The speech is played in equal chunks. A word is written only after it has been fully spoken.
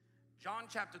John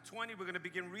chapter 20, we're going to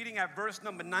begin reading at verse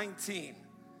number 19.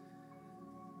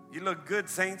 You look good,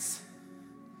 saints.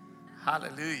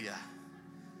 Hallelujah.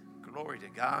 Glory to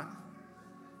God.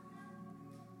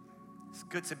 It's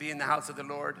good to be in the house of the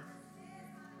Lord.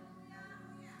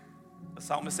 The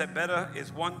psalmist said, better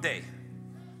is one day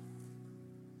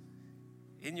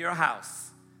in your house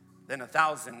than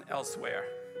 1,000 elsewhere.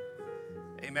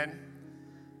 Amen.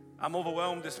 I'm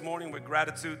overwhelmed this morning with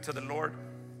gratitude to the Lord.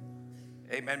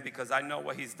 Amen, because I know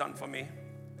what He's done for me.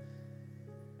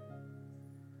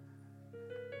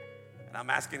 And I'm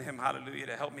asking Him, hallelujah,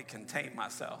 to help me contain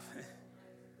myself.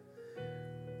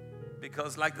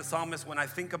 Because like the psalmist, when I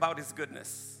think about His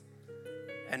goodness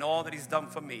and all that He's done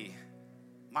for me,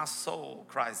 my soul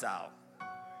cries out.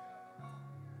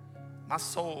 My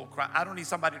soul cries. I don't need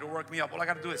somebody to work me up. All I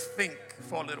got to do is think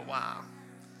for a little while.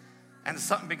 And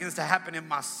something begins to happen in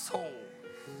my soul.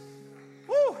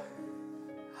 Woo!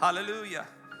 Hallelujah.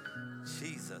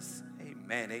 Jesus.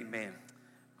 Amen. Amen.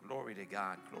 Glory to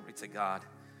God. Glory to God.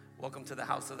 Welcome to the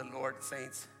house of the Lord,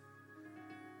 saints.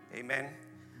 Amen.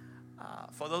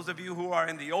 For those of you who are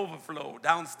in the overflow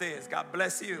downstairs, God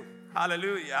bless you.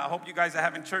 Hallelujah. I hope you guys are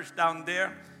having church down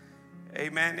there.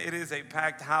 Amen. It is a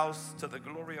packed house to the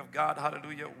glory of God.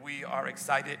 Hallelujah. We are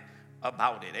excited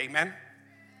about it. Amen.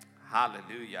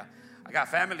 Hallelujah. I got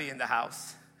family in the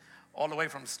house all the way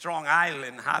from Strong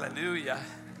Island. Hallelujah.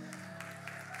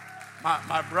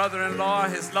 My brother-in-law,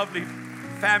 his lovely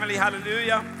family.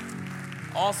 Hallelujah.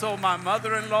 Also, my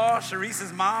mother-in-law,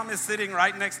 Sharice's mom, is sitting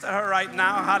right next to her right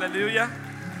now. Hallelujah.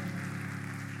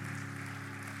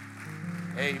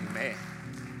 Amen.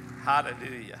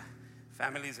 Hallelujah.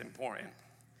 Family is important.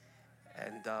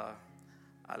 And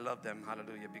I love them,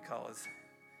 hallelujah, because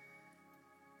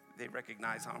they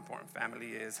recognize how important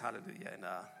family is. Hallelujah. And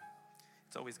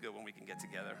it's always good when we can get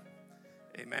together.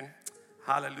 Amen.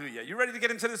 Hallelujah. You ready to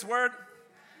get into this word?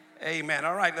 Amen.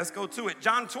 All right, let's go to it.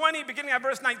 John 20, beginning at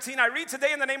verse 19. I read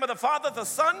today in the name of the Father, the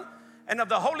Son, and of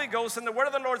the Holy Ghost. And the word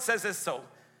of the Lord says this so.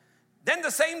 Then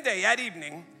the same day at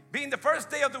evening, being the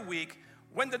first day of the week,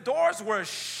 when the doors were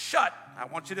shut, I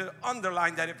want you to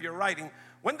underline that if you're writing.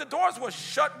 When the doors were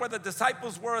shut where the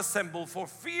disciples were assembled for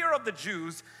fear of the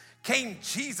Jews, came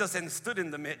Jesus and stood in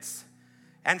the midst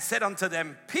and said unto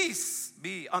them, peace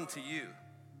be unto you.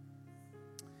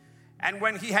 And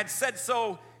when he had said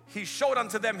so, he showed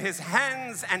unto them his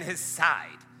hands and his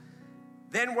side.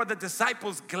 Then were the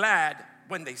disciples glad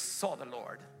when they saw the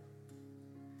Lord.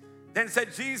 Then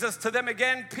said Jesus to them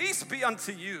again, peace be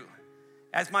unto you.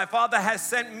 As my Father has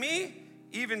sent me,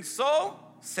 even so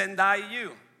send I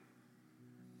you.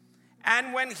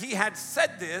 And when he had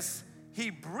said this, he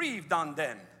breathed on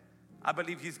them. I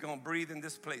believe he's going to breathe in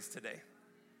this place today.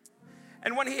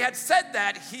 And when he had said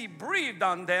that, he breathed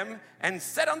on them and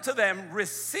said unto them,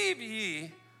 receive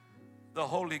ye the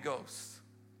Holy Ghost.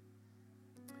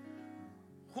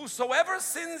 Whosoever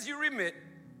sins you remit,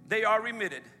 they are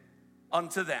remitted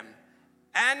unto them.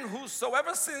 And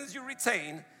whosoever sins you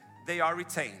retain, they are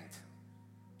retained.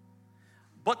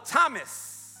 But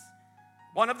Thomas,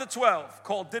 one of the 12,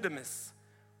 called Didymus,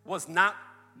 was not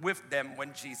with them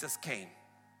when Jesus came.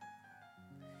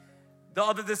 The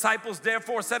other disciples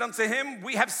therefore said unto him,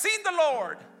 we have seen the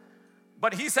Lord.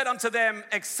 But he said unto them,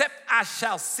 except I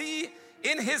shall see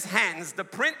in his hands the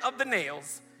print of the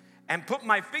nails, and put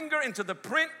my finger into the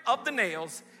print of the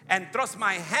nails, and thrust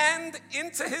my hand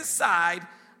into his side,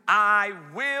 I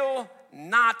will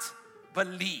not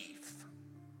believe.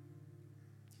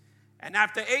 And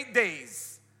after 8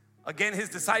 days, again his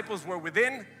disciples were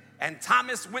within, and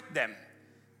Thomas with them.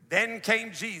 Then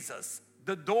came Jesus,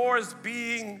 the doors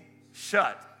being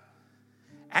shut,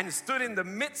 and stood in the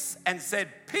midst and said,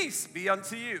 peace be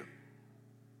unto you.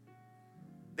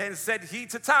 Then said he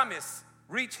to Thomas,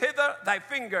 reach hither thy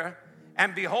finger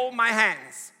and behold my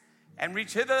hands, and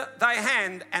reach hither thy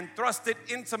hand and thrust it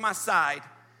into my side,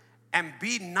 and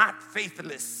be not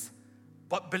faithless,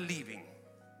 but believing.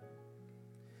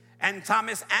 And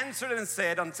Thomas answered and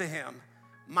said unto him,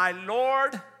 my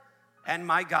Lord and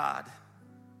my God.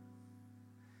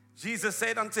 Jesus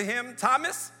said unto him,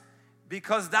 Thomas,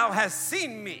 because thou hast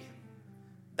seen me,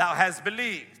 thou hast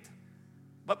believed.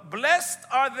 But blessed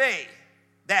are they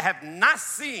that have not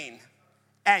seen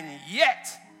and yet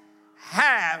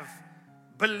have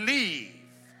believed.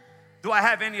 Do I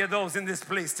have any of those in this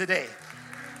place today?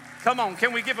 Come on,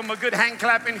 can we give them a good hand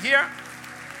clap in here?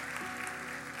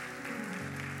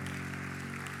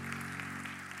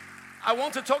 I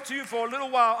want to talk to you for a little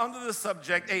while under the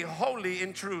subject, a holy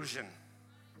intrusion.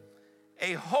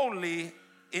 A holy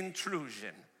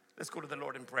intrusion. Let's go to the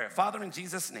Lord in prayer. Father, in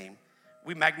Jesus' name,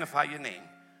 we magnify your name.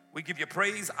 We give you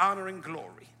praise, honor, and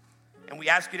glory. And we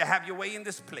ask you to have your way in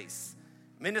this place.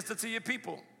 Minister to your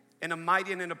people in a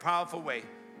mighty and in a powerful way.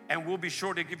 And we'll be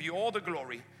sure to give you all the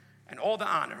glory and all the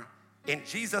honor in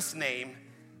Jesus' name.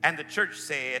 And the church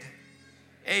said,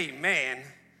 amen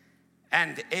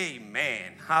and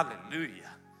amen. Hallelujah.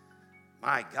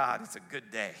 My God, it's a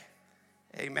good day.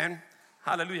 Amen.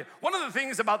 Hallelujah. One of the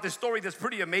things about this story that's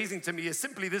pretty amazing to me is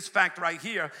simply this fact right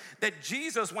here, that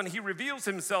Jesus, when he reveals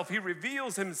himself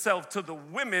to the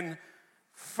women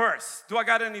first. Do I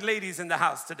got any ladies in the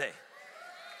house today?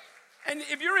 And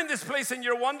if you're in this place and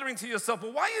you're wondering to yourself,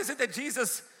 well, why is it that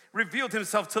Jesus revealed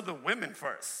himself to the women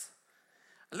first?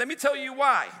 Let me tell you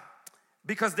why.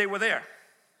 Because they were there.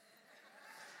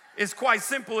 It's quite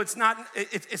simple. It's not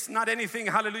anything,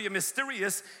 hallelujah,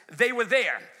 mysterious. They were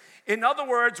there. In other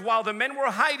words, while the men were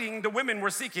hiding, the women were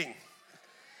seeking.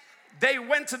 They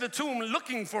went to the tomb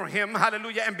looking for him,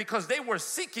 hallelujah, and because they were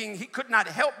seeking, he could not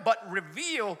help but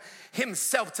reveal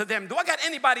himself to them. Do I got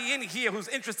anybody in here who's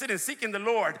interested in seeking the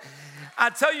Lord? I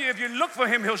tell you, if you look for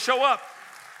him, he'll show up.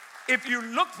 If you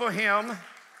look for him,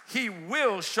 he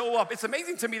will show up. It's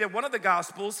amazing to me that one of the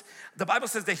Gospels, the Bible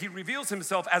says that he reveals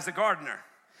himself as a gardener.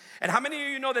 And how many of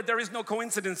you know that there is no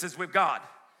coincidences with God?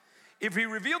 If he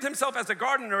revealed himself as a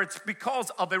gardener, it's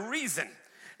because of a reason.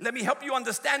 Let me help you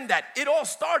understand that. It all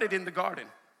started in the garden.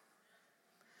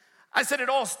 I said it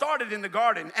all started in the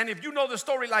garden. And if you know the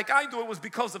story like I do, it was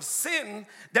because of sin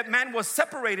that man was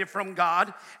separated from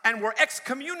God and were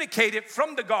excommunicated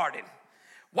from the garden.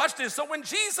 Watch this. So when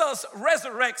Jesus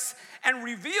resurrects and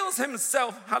reveals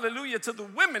himself, hallelujah, to the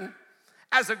women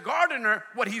as a gardener,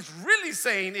 what he's really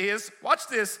saying is, watch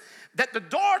this, that the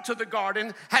door to the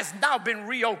garden has now been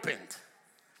reopened.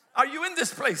 Are you in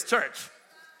this place, church?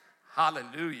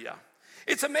 Hallelujah.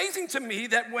 It's amazing to me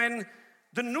that when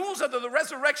the news of the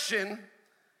resurrection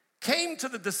came to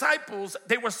the disciples,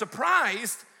 they were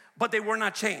surprised, but they were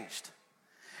not changed.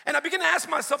 And I began to ask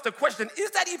myself the question,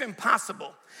 is that even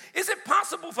possible? Is it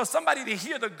possible for somebody to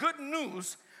hear the good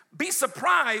news, be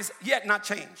surprised, yet not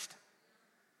changed?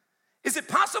 Is it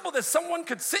possible that someone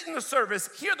could sit in the service,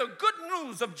 hear the good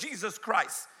news of Jesus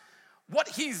Christ, what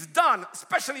he's done,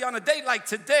 especially on a day like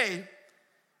today,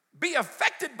 be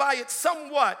affected by it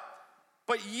somewhat,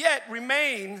 but yet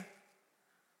remain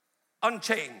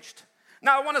unchanged?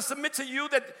 Now, I want to submit to you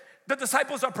that the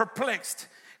disciples are perplexed.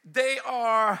 They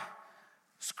are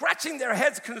scratching their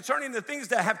heads concerning the things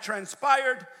that have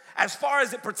transpired as far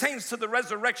as it pertains to the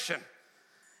resurrection.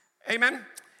 Amen.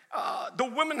 The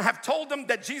women have told them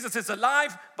that Jesus is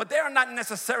alive, but they are not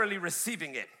necessarily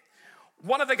receiving it.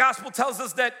 One of the gospel tells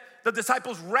us that the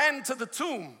disciples ran to the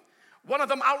tomb. One of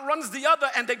them outruns the other,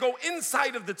 and they go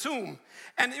inside of the tomb.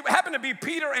 And it happened to be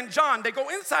Peter and John. They go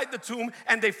inside the tomb,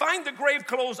 and they find the grave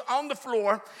clothes on the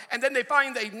floor, and then they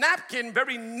find a napkin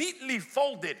very neatly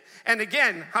folded. And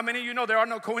again, how many of you know there are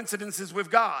no coincidences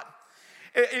with God?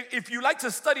 If you like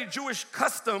to study Jewish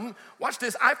custom, watch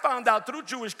this. I found out through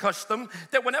Jewish custom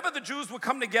that whenever the Jews would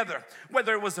come together,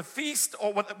 whether it was a feast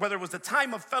or whether it was a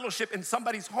time of fellowship in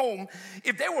somebody's home,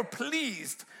 if they were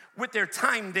pleased with their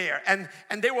time there and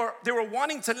they were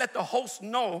wanting to let the host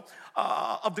know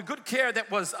of the good care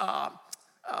that was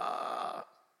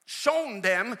shown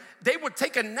them, they would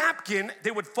take a napkin,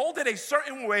 they would fold it a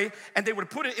certain way, and they would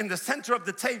put it in the center of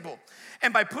the table.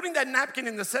 And by putting that napkin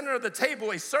in the center of the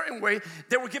table a certain way,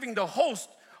 they were giving the host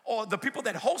or the people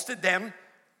that hosted them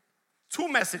two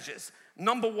messages.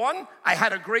 Number one, I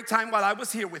had a great time while I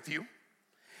was here with you.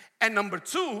 And number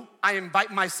two, I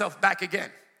invite myself back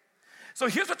again. So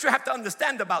here's what you have to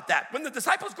understand about that. When the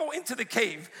disciples go into the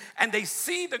cave and they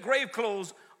see the grave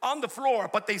clothes on the floor,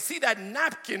 but they see that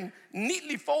napkin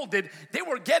neatly folded, they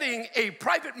were getting a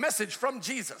private message from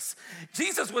Jesus.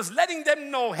 Jesus was letting them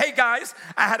know, hey guys,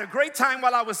 I had a great time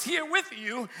while I was here with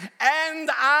you, and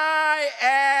I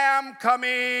am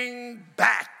coming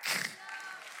back.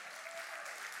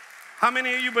 How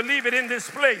many of you believe it in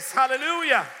this place?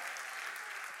 Hallelujah.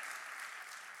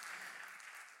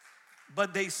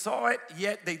 But they saw it,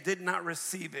 yet they did not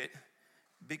receive it,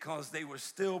 because they were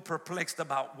still perplexed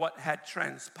about what had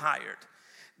transpired.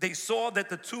 They saw that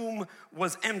the tomb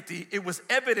was empty. It was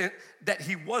evident that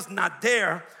he was not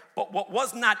there, but what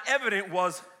was not evident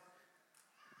was,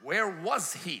 where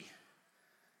was he?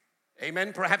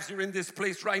 Amen. Perhaps you're in this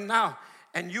place right now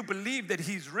and you believe that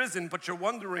he's risen, but you're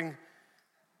wondering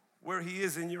where he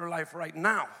is in your life right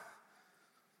now.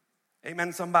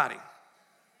 Amen, somebody.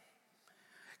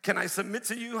 Can I submit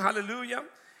to you, hallelujah,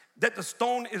 that the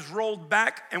stone is rolled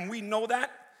back, and we know that.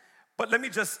 But let me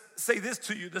just say this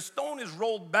to you. The stone is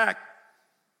rolled back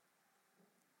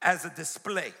as a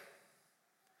display.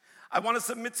 I want to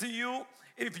submit to you,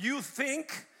 if you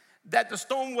think that the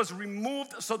stone was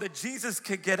removed so that Jesus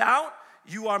could get out,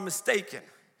 you are mistaken.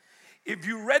 If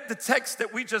you read the text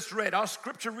that we just read, our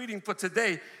scripture reading for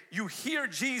today, you hear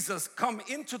Jesus come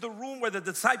into the room where the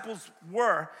disciples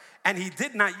were, and he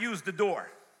did not use the door.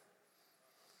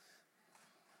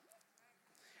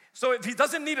 So if he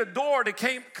doesn't need a door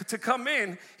to come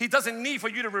in, he doesn't need for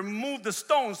you to remove the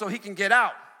stone so he can get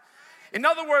out. In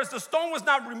other words, the stone was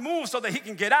not removed so that he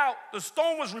can get out. The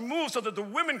stone was removed so that the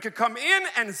women could come in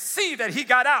and see that he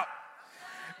got out.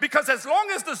 Because as long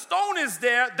as the stone is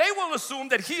there, they will assume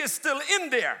that he is still in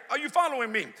there. Are you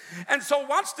following me? And so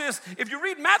watch this. If you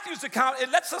read Matthew's account, it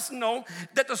lets us know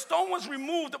that the stone was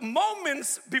removed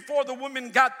moments before the women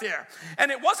got there.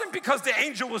 And it wasn't because the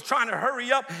angel was trying to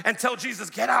hurry up and tell Jesus,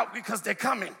 get out because they're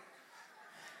coming.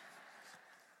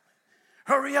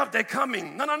 Hurry up, they're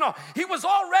coming. No. He was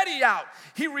already out.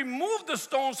 He removed the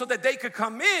stone so that they could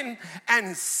come in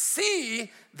and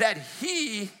see that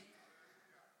he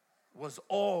was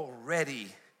already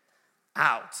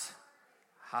out.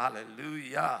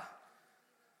 Hallelujah.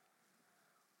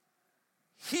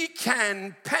 He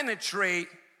can penetrate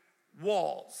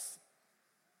walls.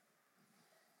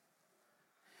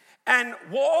 And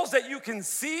walls that you can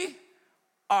see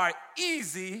are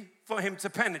easy for him to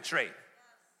penetrate.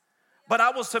 But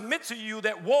I will submit to you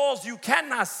that walls you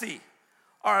cannot see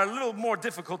are a little more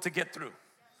difficult to get through.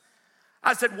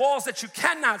 I said walls that you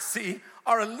cannot see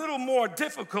are a little more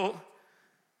difficult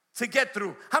to get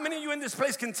through. How many of you in this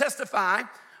place can testify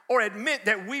or admit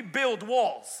that we build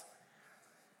walls?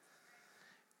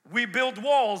 We build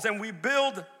walls, and we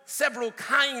build several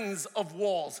kinds of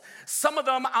walls. Some of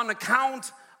them on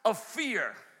account of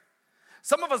fear.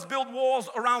 Some of us build walls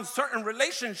around certain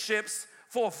relationships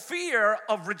for fear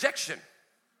of rejection.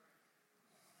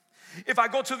 If I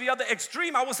go to the other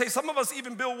extreme, I would say some of us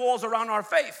even build walls around our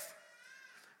faith,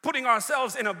 putting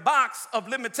ourselves in a box of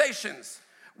limitations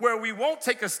where we won't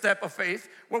take a step of faith,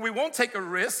 where we won't take a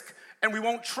risk, and we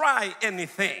won't try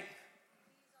anything.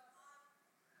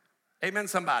 Amen,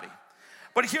 somebody.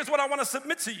 But here's what I want to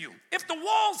submit to you. If the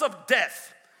walls of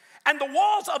death and the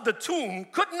walls of the tomb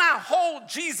could not hold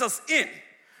Jesus in,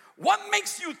 what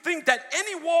makes you think that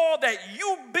any wall that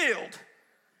you build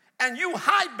and you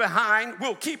hide behind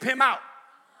will keep him out?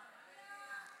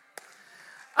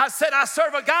 I said, I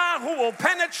serve a God who will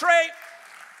penetrate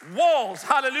walls.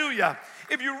 Hallelujah.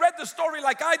 If you read the story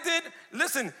like I did,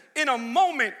 listen, in a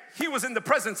moment, he was in the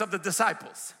presence of the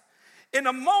disciples. In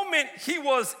a moment, he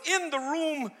was in the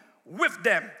room with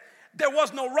them. There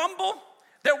was no rumble,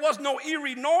 there was no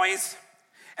eerie noise,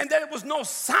 and there was no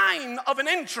sign of an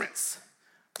entrance.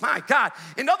 My God.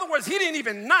 In other words, he didn't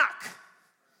even knock.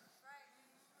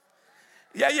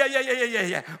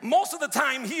 Yeah. Most of the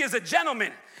time, he is a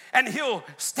gentleman, and he'll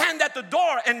stand at the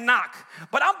door and knock.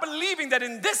 But I'm believing that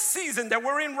in this season that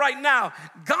we're in right now,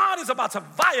 God is about to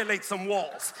violate some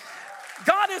walls.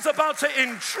 God is about to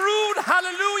intrude,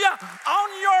 hallelujah,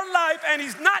 on your life, and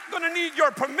he's not going to need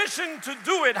your permission to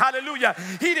do it, hallelujah.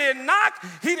 He didn't knock,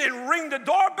 he didn't ring the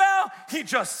doorbell, he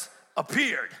just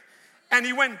appeared. And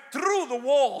he went through the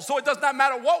walls. So it does not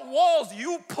matter what walls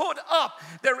you put up,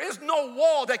 there is no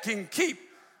wall that can keep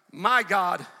my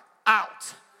God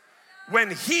out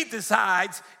when he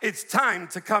decides it's time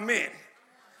to come in.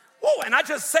 Oh, and I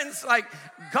just sense like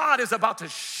God is about to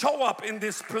show up in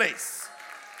this place.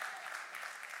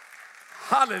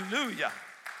 Hallelujah.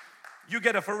 You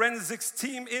get a forensics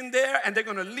team in there, and they're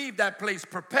going to leave that place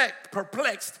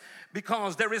perplexed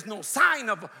because there is no sign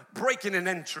of breaking an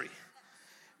entry.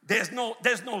 There's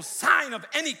no sign of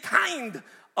any kind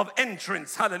of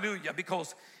entrance. Hallelujah.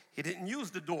 Because he didn't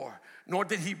use the door, nor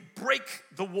did he break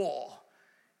the wall.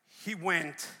 He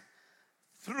went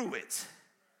through it.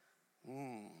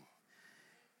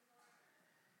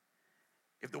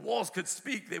 If the walls could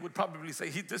speak, they would probably say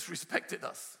he disrespected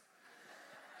us.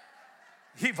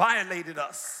 He violated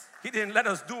us. He didn't let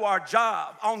us do our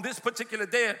job. On this particular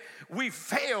day, we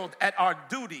failed at our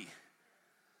duty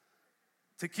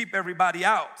to keep everybody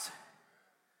out.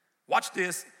 Watch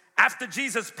this. After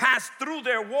Jesus passed through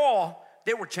their wall,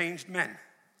 they were changed men.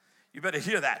 You better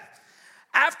hear that.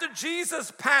 After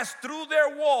Jesus passed through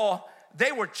their wall,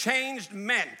 they were changed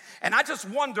men. And I just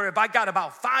wonder if I got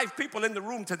about 5 people in the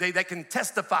room today that can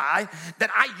testify that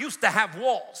I used to have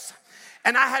walls.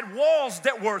 And I had walls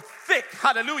that were thick,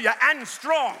 hallelujah, and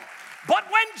strong. But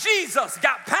when Jesus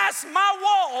got past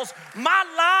my walls, my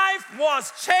life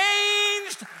was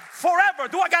changed forever.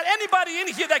 Do I got anybody in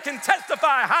here that can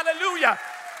testify? Hallelujah.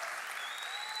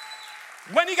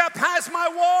 When he got past my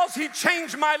walls, he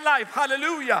changed my life.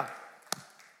 Hallelujah.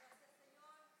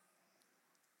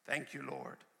 Thank you,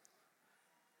 Lord.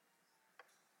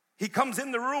 He comes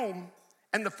in the room,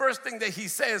 And the first thing that he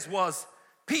says was,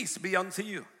 peace be unto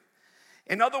you.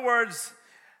 In other words,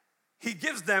 he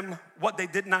gives them what they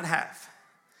did not have.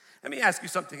 Let me ask you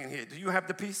something in here. Do you have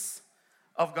the peace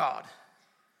of God?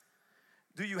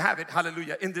 Do you have it,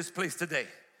 hallelujah, in this place today?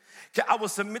 I will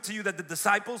submit to you that the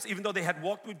disciples, even though they had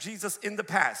walked with Jesus in the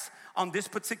past, on this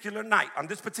particular night, on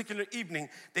this particular evening,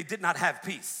 they did not have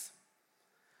peace.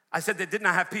 I said they did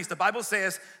not have peace. The Bible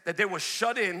says that they were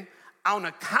shut in on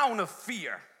account of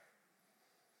fear.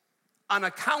 On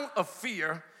account of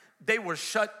fear, they were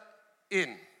shut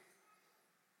in.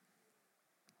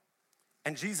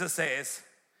 And Jesus says,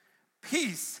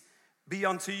 peace be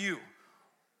unto you.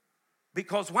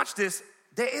 Because watch this,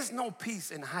 there is no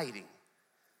peace in hiding.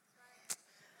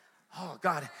 Oh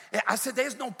God, I said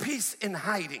there's no peace in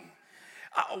hiding.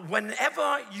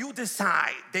 Whenever you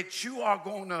decide that you are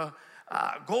going to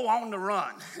go on the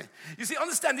run. You see,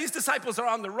 understand these disciples are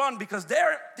on the run because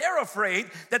they're afraid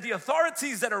that the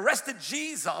authorities that arrested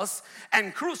Jesus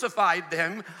and crucified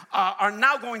them are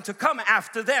now going to come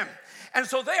after them. And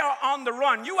so they are on the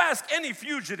run. You ask any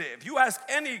fugitive, you ask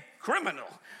any criminal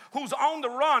who's on the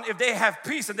run if they have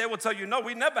peace, and they will tell you, no,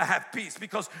 we never have peace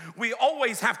because we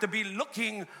always have to be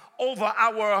looking over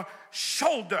our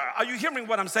shoulder. Are you hearing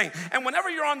what I'm saying? And whenever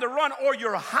you're on the run or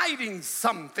you're hiding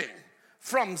something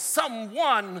from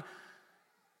someone,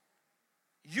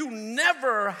 you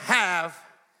never have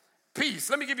peace.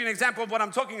 Let me give you an example of what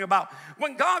I'm talking about.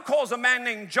 When God calls a man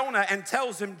named Jonah and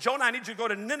tells him, Jonah, I need you to go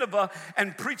to Nineveh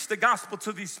and preach the gospel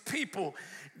to these people,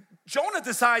 Jonah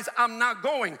decides, I'm not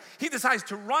going. He decides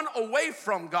to run away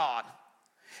from God.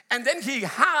 And then he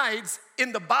hides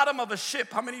in the bottom of a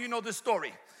ship. How many of you know this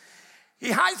story?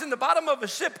 He hides in the bottom of a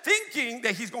ship thinking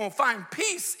that he's going to find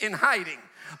peace in hiding.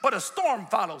 But a storm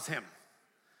follows him.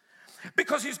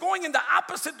 Because he's going in the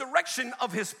opposite direction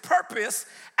of his purpose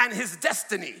and his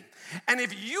destiny. And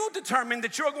if you determine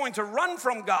that you're going to run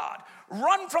from God,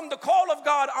 run from the call of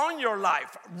God on your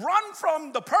life, run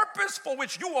from the purpose for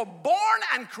which you were born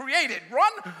and created,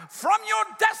 run from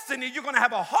your destiny, you're going to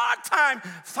have a hard time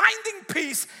finding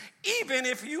peace even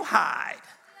if you hide.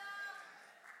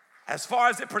 As far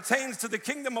as it pertains to the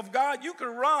kingdom of God, you can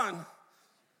run,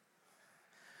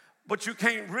 but you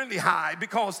can't really hide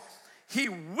because he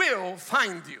will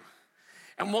find you.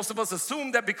 And most of us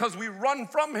assume that because we run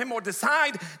from him or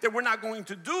decide that we're not going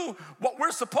to do what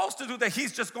we're supposed to do, that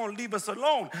he's just going to leave us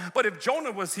alone. But if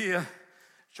Jonah was here,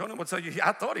 Jonah would tell you,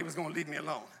 I thought he was going to leave me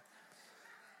alone.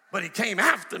 But he came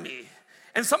after me.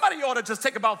 And somebody ought to just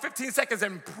take about 15 seconds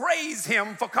and praise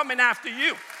him for coming after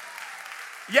you.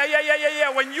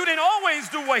 Yeah. When you didn't always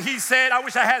do what he said, I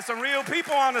wish I had some real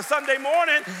people on a Sunday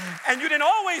morning, and you didn't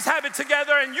always have it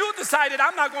together, and you decided,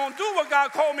 I'm not going to do what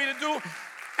God called me to do,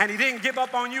 and he didn't give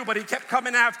up on you, but he kept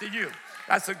coming after you.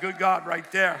 That's a good God right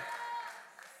there.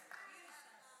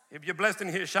 If you're blessed in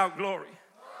here, shout glory.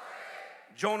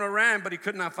 Jonah ran, but he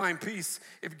could not find peace.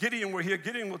 If Gideon were here,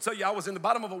 Gideon will tell you, I was in the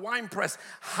bottom of a wine press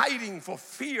hiding for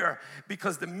fear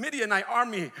because the Midianite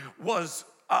army was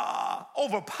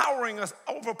overpowering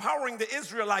the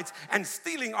Israelites and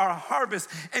stealing our harvest.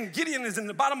 And Gideon is in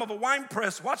the bottom of a wine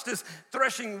press, watch this,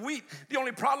 threshing wheat. The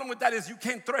only problem with that is you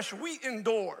can't thresh wheat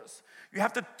indoors. You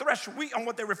have to thresh wheat on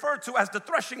what they refer to as the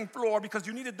threshing floor because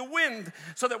you needed the wind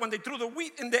so that when they threw the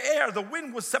wheat in the air, the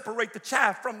wind would separate the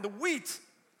chaff from the wheat.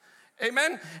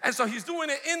 Amen? And so he's doing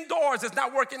it indoors. It's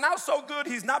not working out so good.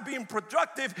 He's not being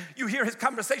productive. You hear his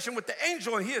conversation with the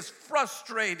angel and he is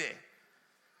frustrated.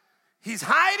 He's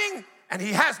hiding and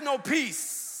he has no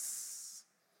peace.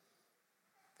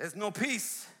 There's no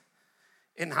peace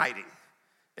in hiding.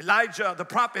 Elijah, the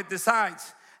prophet,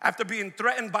 decides after being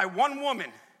threatened by one woman,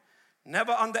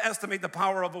 never underestimate the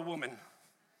power of a woman.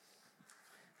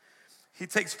 He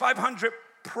takes 500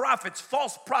 prophets,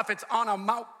 false prophets on a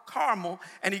Mount Carmel,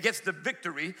 and he gets the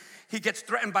victory. He gets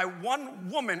threatened by one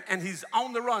woman and he's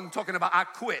on the run talking about, I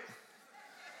quit.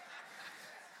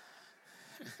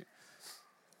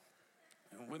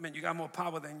 Women, you got more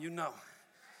power than you know.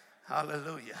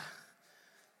 Hallelujah.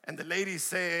 And the ladies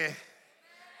say,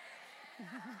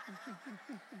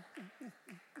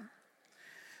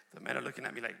 the men are looking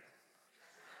at me like,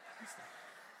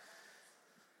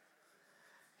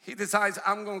 he decides,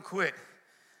 I'm going to quit.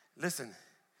 Listen,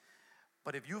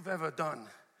 but if you've ever done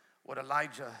what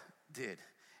Elijah did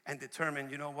and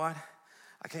determined, you know what?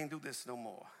 I can't do this no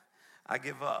more. I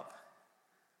give up.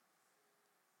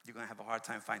 You're going to have a hard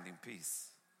time finding peace.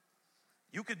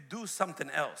 You could do something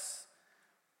else,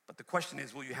 but the question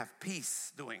is, will you have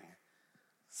peace doing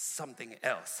something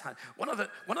else? One of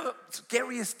the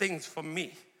scariest things for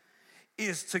me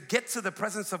is to get to the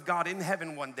presence of God in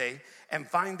heaven one day and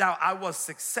find out I was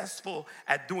successful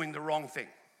at doing the wrong thing.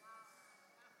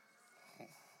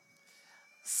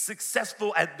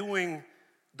 successful at doing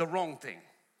the wrong thing.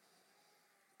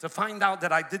 To find out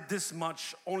that I did this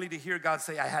much only to hear God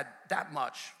say I had that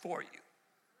much for you.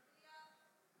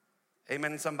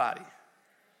 Amen, somebody.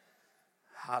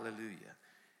 Hallelujah.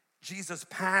 Jesus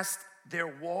passed their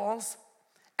walls,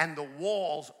 and the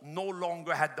walls no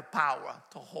longer had the power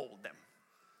to hold them.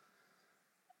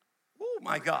 Oh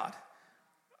my God.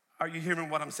 Are you hearing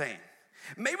what I'm saying?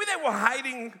 Maybe they were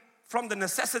hiding from the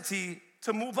necessity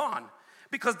to move on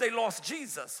because they lost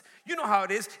Jesus. You know how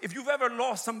it is. If you've ever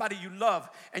lost somebody you love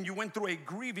and you went through a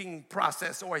grieving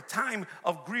process or a time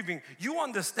of grieving, you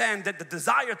understand that the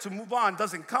desire to move on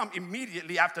doesn't come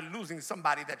immediately after losing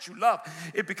somebody that you love.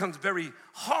 It becomes very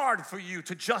hard for you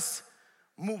to just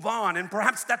move on. And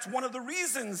perhaps that's one of the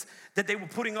reasons that they were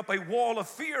putting up a wall of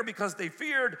fear, because they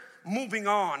feared moving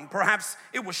on. Perhaps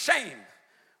it was shame.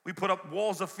 We put up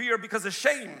walls of fear because of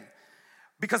shame,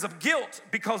 because of guilt,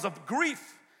 because of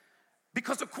grief,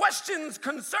 because of questions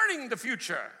concerning the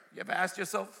future. You ever asked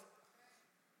yourself?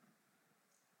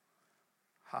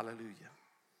 Hallelujah.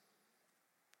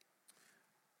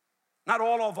 Not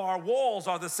all of our walls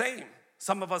are the same.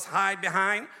 Some of us hide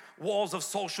behind walls of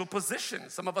social position.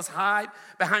 Some of us hide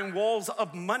behind walls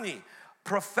of money,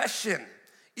 profession,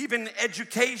 even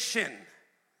education.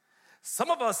 Some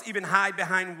of us even hide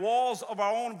behind walls of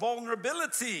our own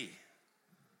vulnerability.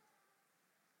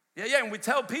 Yeah, and we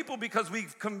tell people because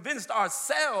we've convinced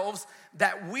ourselves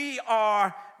that we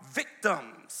are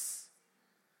victims.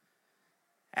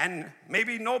 And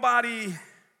maybe nobody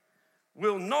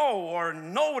will know or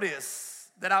notice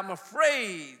that I'm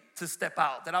afraid to step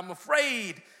out, that I'm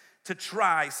afraid to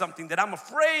try something, that I'm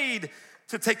afraid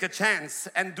to take a chance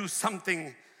and do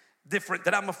something different,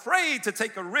 that I'm afraid to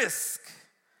take a risk.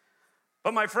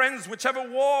 But my friends, whichever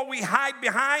wall we hide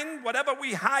behind, whatever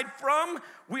we hide from,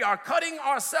 we are cutting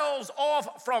ourselves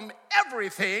off from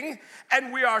everything,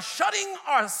 and we are shutting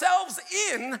ourselves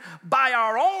in by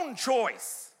our own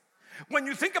choice. When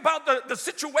you think about the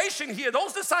situation here,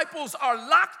 those disciples are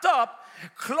locked up,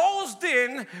 closed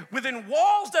in, within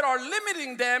walls that are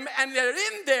limiting them, and they're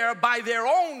in there by their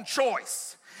own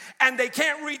choice. And they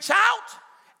can't reach out,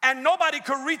 and nobody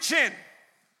could reach in.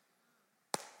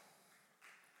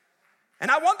 And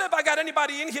I wonder if I got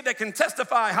anybody in here that can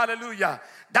testify, hallelujah.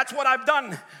 That's what I've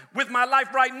done with my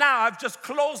life right now. I've just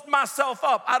closed myself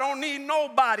up. I don't need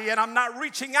nobody, and I'm not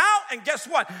reaching out. And guess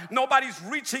what? Nobody's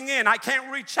reaching in. I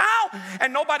can't reach out,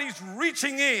 and nobody's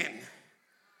reaching in.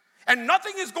 And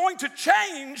nothing is going to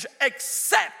change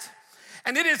except,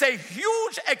 and it is a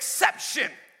huge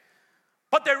exception,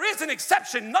 but there is an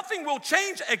exception. Nothing will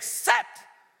change except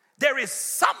there is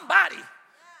somebody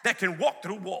that can walk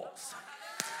through walls.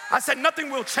 I said nothing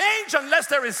will change unless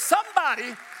there is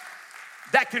somebody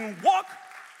that can walk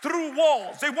through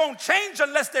walls. It won't change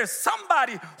unless there's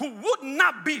somebody who would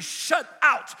not be shut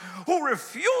out, who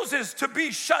refuses to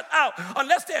be shut out,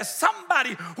 unless there's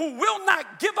somebody who will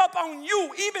not give up on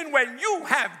you even when you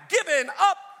have given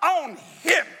up on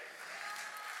him.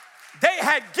 They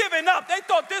had given up. They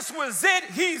thought this was it.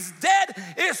 He's dead.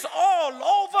 It's all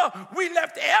over. We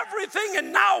left everything,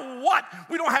 and now what?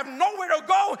 We don't have nowhere to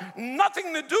go,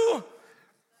 nothing to do.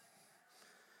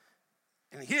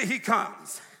 And here he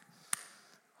comes.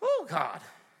 Oh, God.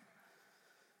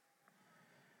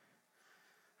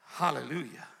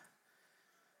 Hallelujah.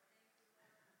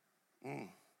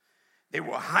 They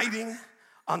were hiding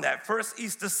on that first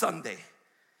Easter Sunday,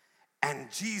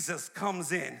 and Jesus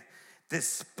comes in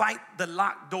despite the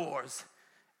locked doors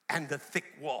and the thick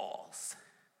walls.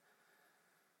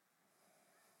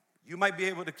 You might be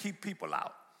able to keep people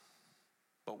out,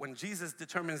 but when Jesus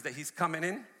determines that he's coming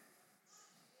in,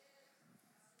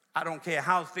 I don't care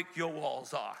how thick your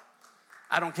walls are.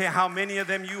 I don't care how many of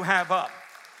them you have up.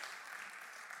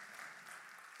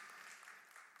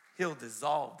 He'll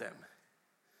dissolve them.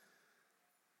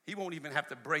 He won't even have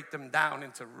to break them down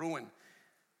into ruin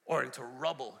or into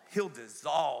rubble. He'll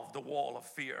dissolve the wall of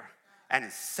fear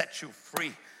and set you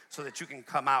free so that you can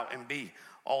come out and be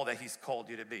all that he's called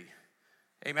you to be.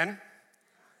 Amen?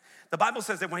 The Bible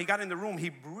says that when he got in the room, he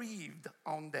breathed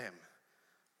on them.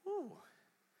 Ooh.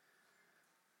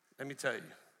 Let me tell you,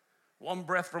 one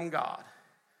breath from God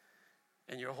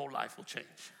and your whole life will change.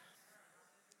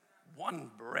 One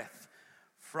breath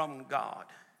from God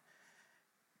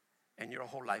and your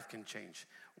whole life can change.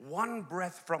 One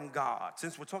breath from God,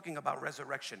 since we're talking about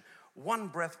resurrection, one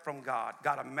breath from God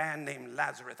got a man named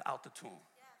Lazarus out the tomb.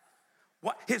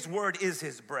 What? His word is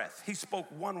his breath. He spoke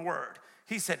one word.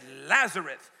 He said,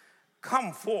 Lazarus,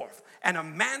 come forth. And a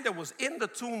man that was in the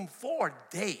tomb 4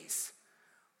 days.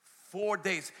 4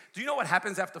 days. Do you know what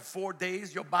happens after 4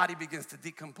 days? Your body begins to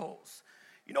decompose.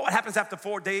 You know what happens after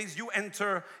 4 days? You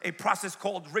enter a process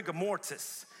called rigor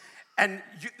mortis. And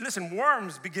listen,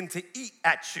 worms begin to eat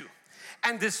at you.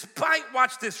 And despite,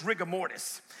 watch this, rigor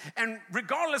mortis, and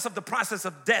regardless of the process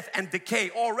of death and decay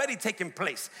already taking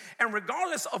place, and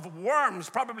regardless of worms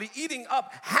probably eating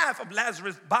up half of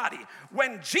Lazarus' body,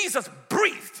 when Jesus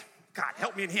breathed, God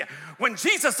help me in here, when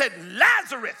Jesus said,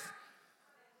 Lazarus,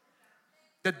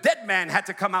 the dead man had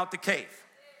to come out the cave.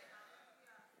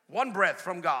 One breath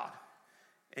from God,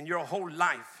 and your whole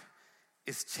life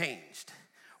is changed.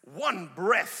 One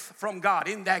breath from God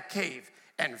in that cave,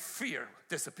 and fear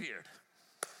disappeared.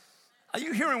 Are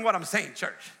you hearing what I'm saying,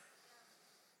 church?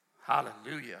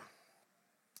 Hallelujah.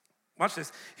 Watch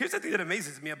this. Here's the thing that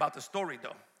amazes me about the story,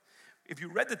 though. If you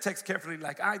read the text carefully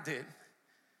like I did,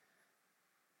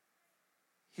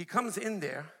 he comes in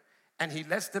there and he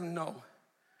lets them know,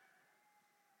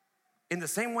 in the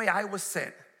same way I was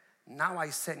sent, now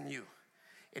I send you.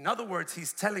 In other words,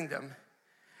 he's telling them,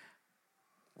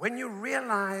 when you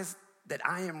realize that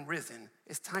I am risen,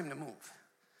 it's time to move.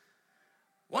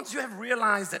 Once you have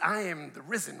realized that I am the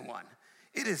risen one,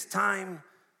 it is time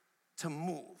to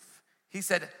move. He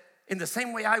said, in the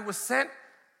same way I was sent,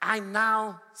 I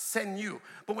now send you.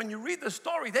 But when you read the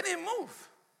story, they didn't move.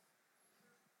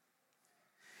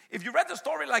 If you read the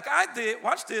story like I did,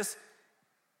 watch this,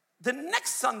 the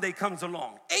next Sunday comes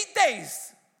along. 8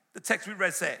 days, the text we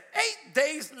read said. 8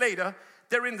 days later,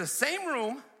 they're in the same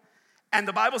room, and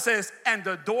the Bible says, and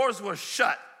the doors were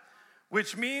shut,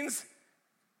 which means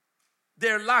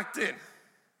they're locked in.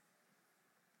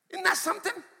 Isn't that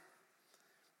something?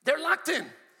 They're locked in.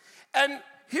 And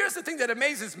here's the thing that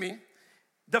amazes me.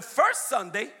 The first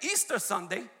Sunday, Easter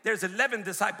Sunday, there's 11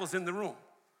 disciples in the room.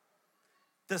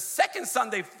 The second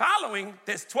Sunday following,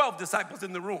 there's 12 disciples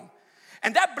in the room.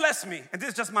 And that blessed me. And this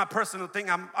is just my personal thing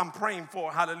I'm praying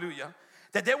for, hallelujah,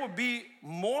 that there will be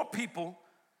more people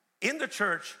in the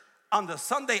church on the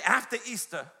Sunday after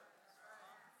Easter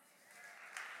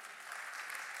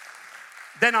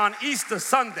than on Easter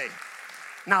Sunday.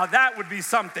 Now that would be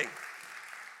something.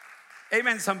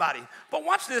 Amen, somebody. But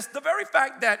watch this. The very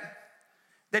fact that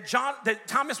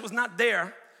Thomas was not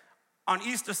there on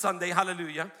Easter Sunday,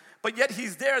 hallelujah, but yet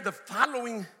he's there the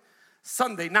following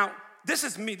Sunday. Now, this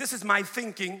is me. This is my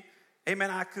thinking.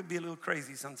 Amen. I could be a little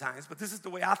crazy sometimes, but this is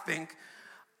the way I think.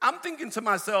 I'm thinking to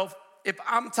myself, if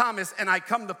I'm Thomas and I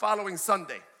come the following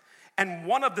Sunday and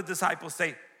one of the disciples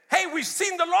say, hey, we've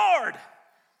seen the Lord,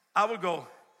 I would go,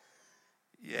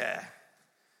 yeah,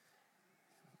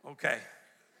 okay.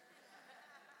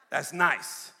 That's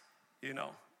nice. You know,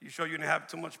 you sure you didn't have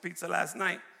too much pizza last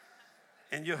night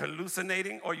and you're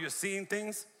hallucinating or you're seeing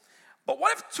things? But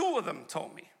what if 2 of them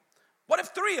told me? What if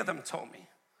 3 of them told me?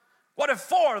 What if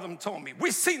 4 of them told me,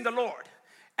 we've seen the Lord?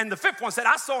 And the 5th one said,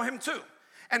 I saw him too.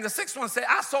 And the 6th one said,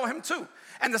 I saw him too.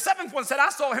 And the 7th one said, I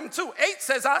saw him too. 8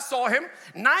 says, I saw him.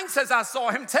 9 says, I saw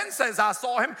him. 10 says, I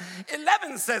saw him.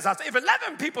 11 says, I saw him. If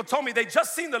 11 people told me they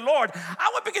just seen the Lord,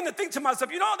 I would begin to think to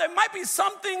myself, you know, there might be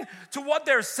something to what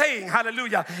they're saying.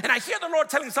 Hallelujah. And I hear the Lord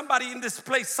telling somebody in this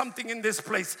place, something in this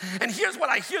place. And here's what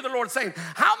I hear the Lord saying.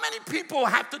 How many people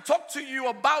have to talk to you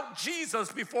about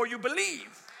Jesus before you believe?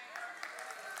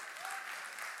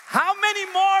 How many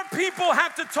more people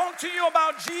have to talk to you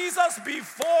about Jesus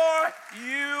before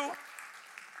you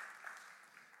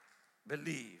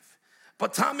believe?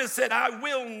 But Thomas said, I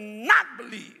will not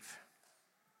believe.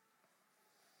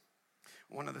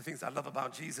 One of the things I love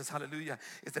about Jesus, hallelujah,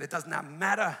 is that it does not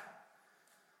matter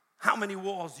how many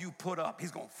walls you put up,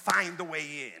 he's going to find a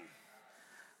way in.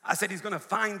 I said he's going to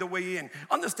find a way in.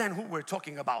 Understand who we're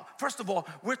talking about. First of all,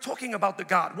 we're talking about the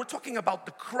God. We're talking about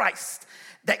the Christ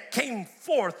that came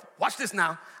forth, watch this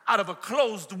now, out of a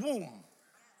closed womb.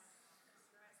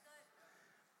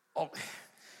 Oh,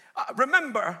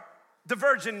 remember the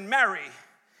Virgin Mary.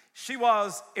 She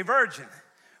was a virgin,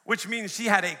 which means she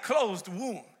had a closed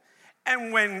womb.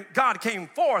 And when God came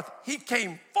forth, he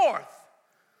came forth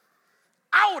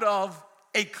out of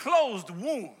a closed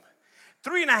womb.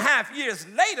 3.5 years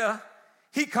later,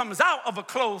 he comes out of a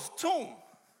closed tomb.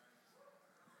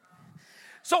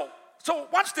 So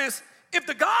watch this. If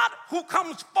the God who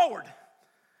comes forward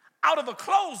out of a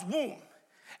closed womb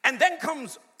and then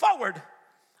comes forward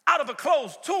out of a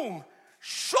closed tomb,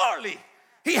 surely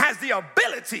he has the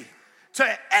ability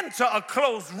to enter a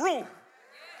closed room.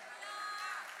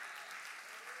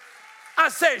 I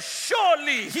said,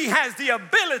 surely he has the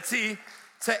ability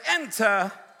to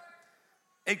enter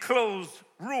a closed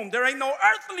room. There ain't no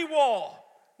earthly wall,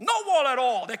 no wall at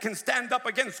all that can stand up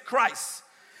against Christ.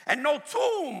 And no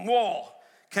tomb wall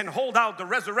can hold out the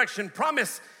resurrection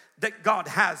promise that God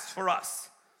has for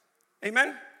us.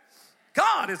 Amen?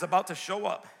 God is about to show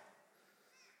up.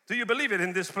 Do you believe it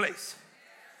in this place?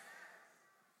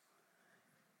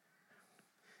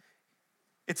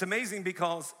 It's amazing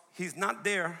because he's not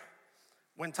there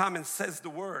when Thomas says the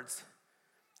words,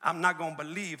 I'm not going to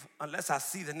believe unless I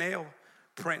see the nail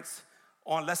prints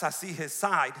or unless I see his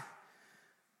side.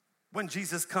 When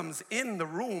Jesus comes in the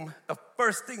room, the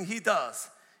first thing he does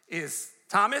is,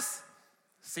 Thomas,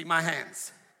 see my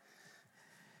hands.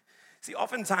 See,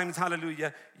 oftentimes,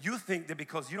 hallelujah, you think that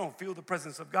because you don't feel the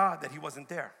presence of God that he wasn't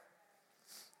there.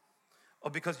 Or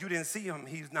because you didn't see him,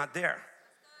 he's not there.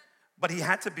 But he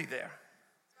had to be there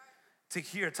to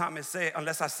hear Thomas say,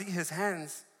 unless I see his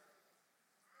hands,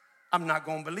 I'm not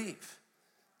going to believe.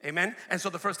 Amen? And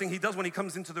so the first thing he does when he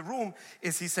comes into the room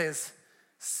is he says,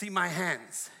 see my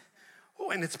hands. Oh,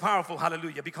 and it's powerful,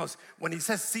 hallelujah, because when he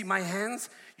says, see my hands,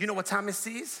 you know what Thomas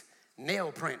sees?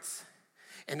 Nail prints.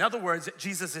 In other words,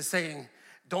 Jesus is saying,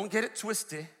 don't get it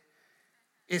twisted,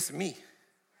 it's me.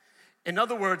 In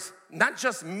other words, not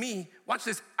just me, watch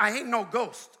this, I ain't no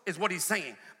ghost, is what he's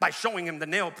saying by showing him the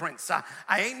nail prints. I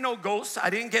ain't no ghost, I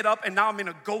didn't get up and now I'm in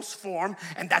a ghost form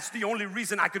and that's the only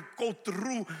reason I could go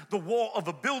through the wall of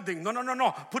a building.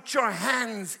 No. Put your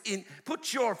hands in,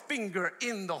 put your finger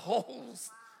in the holes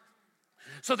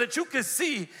so that you can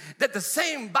see that the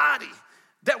same body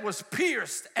that was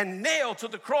pierced and nailed to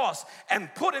the cross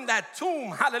and put in that tomb,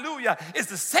 hallelujah, is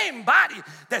the same body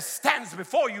that stands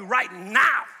before you right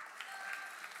now.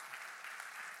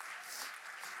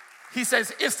 He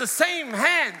says, it's the same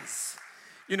hands.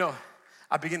 You know,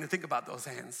 I begin to think about those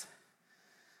hands.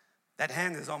 That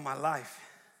hand is on my life.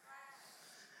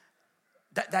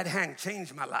 That hand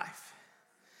changed my life.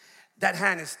 That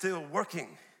hand is still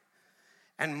working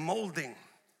and molding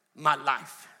my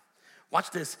life.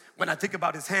 Watch this. When I think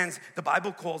about his hands, the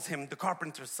Bible calls him the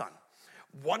carpenter's son.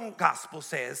 One gospel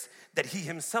says that he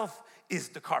himself is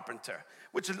the carpenter,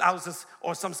 which allows us,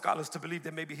 or some scholars, to believe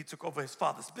that maybe he took over his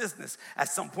father's business at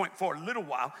some point for a little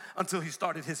while until he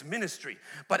started his ministry.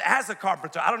 But as a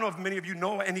carpenter, I don't know if many of you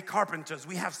know any carpenters.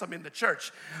 We have some in the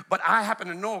church, but I happen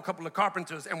to know a couple of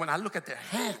carpenters, and when I look at their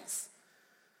hands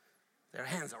are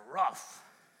rough.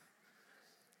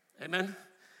 Amen?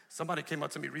 Somebody came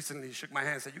up to me recently, shook my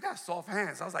hand, and said, you got soft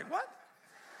hands. I was like, what?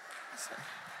 I said,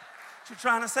 what you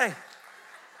trying to say?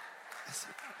 I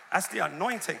said, that's the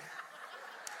anointing.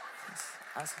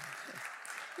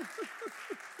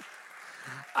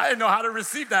 I didn't know how to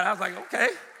receive that. I was like, okay.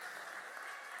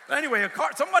 But anyway,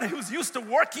 somebody who's used to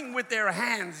working with their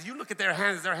hands, you look at their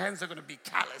hands are going to be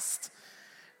calloused.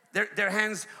 Their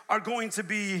hands are going to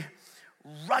be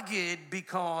rugged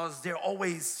because they're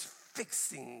always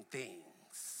fixing things.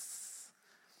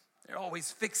 They're always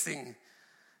fixing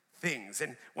things.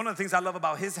 And one of the things I love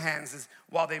about his hands is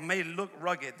while they may look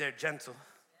rugged, they're gentle.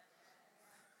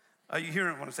 Are you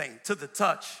hearing what I'm saying? To the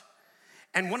touch.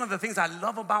 And one of the things I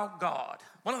love about God,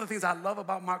 one of the things I love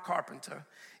about Mark Carpenter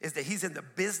is that he's in the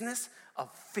business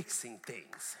of fixing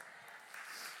things.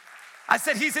 I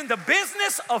said he's in the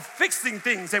business of fixing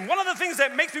things. And one of the things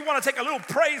that makes me want to take a little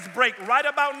praise break right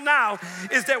about now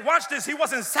is that, watch this, he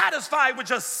wasn't satisfied with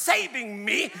just saving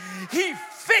me. He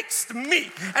fixed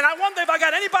me. And I wonder if I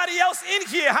got anybody else in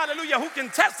here, hallelujah, who can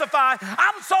testify.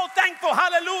 I'm so thankful,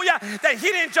 hallelujah, that he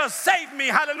didn't just save me,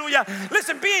 hallelujah.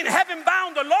 Listen, being heaven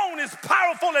bound alone is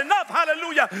powerful enough,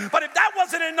 hallelujah. But if that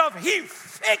wasn't enough, he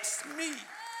fixed me.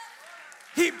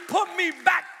 He put me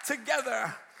back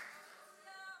together.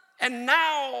 And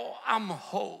now I'm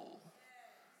whole.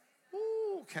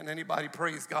 Ooh, can anybody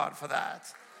praise God for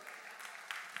that?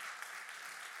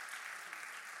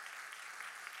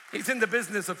 He's in the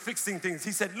business of fixing things.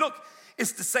 He said, look,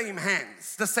 it's the same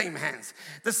hands. The same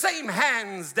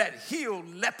hands that heal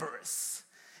lepers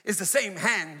is the same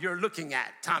hand you're looking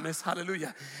at, Thomas,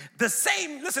 hallelujah. The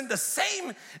same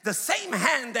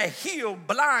hand that healed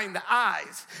blind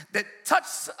eyes, that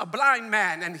touched a blind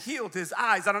man and healed his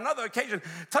eyes. On another occasion,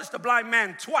 touched a blind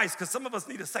man twice, because some of us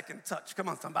need a second touch. Come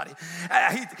on, somebody.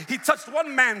 He touched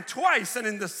one man twice, and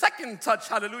in the second touch,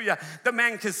 hallelujah, the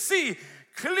man could see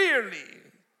clearly.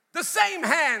 The same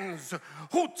hands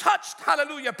who touched,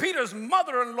 hallelujah, Peter's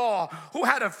mother-in-law who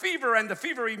had a fever, and the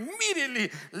fever immediately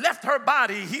left her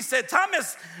body. He said,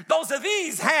 Thomas, those are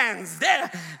these hands. They're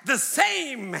the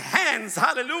same hands,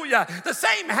 hallelujah. The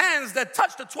same hands that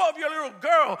touched a 12-year-old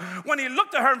girl when he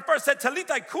looked at her and first said,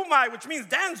 Talitha kumai, which means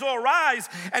damsel arise,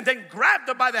 and then grabbed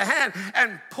her by the hand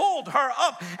and pulled her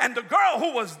up. And the girl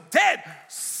who was dead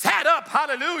sat up,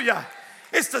 hallelujah.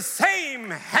 It's the same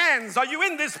hands. Are you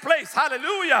in this place?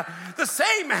 Hallelujah. The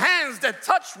same hands that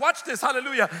touched, watch this,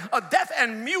 hallelujah, a deaf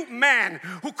and mute man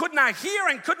who could not hear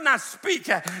and could not speak.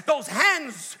 Those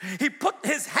hands, he put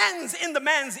his hands in the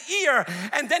man's ear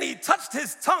and then he touched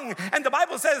his tongue. And the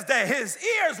Bible says that his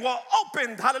ears were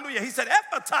opened. Hallelujah. He said,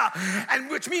 Ephata, and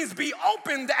which means be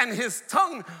opened, and his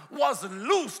tongue was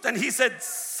loosed. And he said,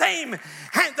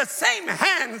 the same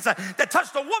hands that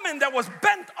touched the woman that was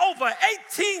bent over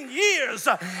 18 years.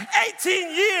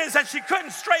 18 years and she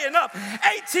couldn't straighten up.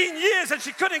 18 years and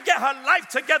she couldn't get her life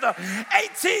together.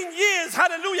 18 years,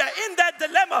 hallelujah, in that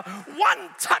dilemma. One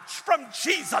touch from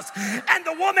Jesus and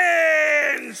the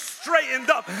woman straightened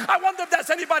up. I wonder if that's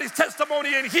anybody's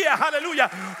testimony in here. Hallelujah.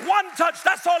 One touch,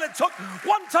 that's all it took.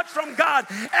 One touch from God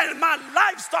and my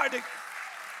life started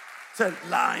to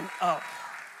line up.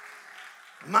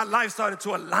 My life started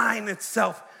to align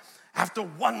itself after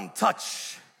one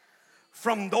touch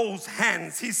from those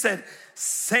hands. He said,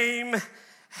 same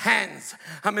hands.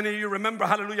 How many of you remember,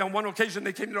 hallelujah, on one occasion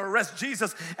they came to arrest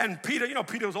Jesus, and Peter,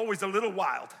 Peter was always a little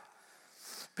wild.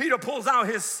 Peter pulls out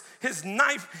his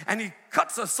knife and he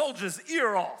cuts a soldier's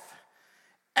ear off.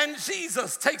 And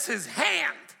Jesus takes his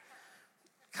hand.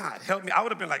 God help me, I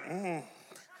would have been like,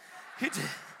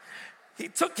 He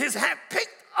took his hand, picked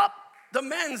up the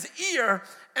man's ear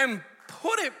and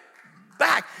put it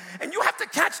back. And you have to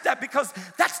catch that, because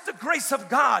that's the grace of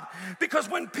God. Because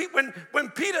when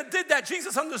Peter did that,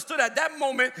 Jesus understood at that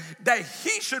moment that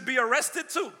he should be arrested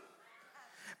too.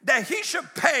 That he should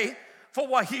pay for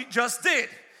what he just did.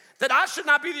 That I should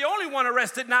not be the only one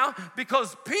arrested now,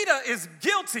 because Peter is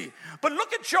guilty. But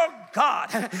look at your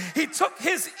God. He took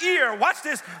his ear, watch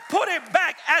this, put it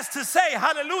back as to say,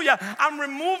 hallelujah, I'm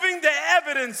removing the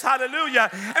evidence, hallelujah.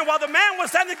 And while the man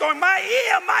was standing going,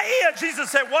 my ear,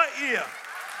 Jesus said, what ear?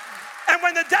 And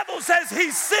when the devil says he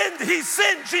sinned,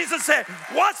 Jesus said,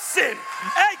 what sin?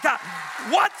 Hey God,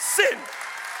 what sin?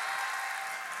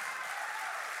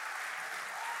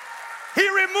 He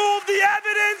removed the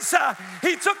evidence.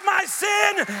 He took my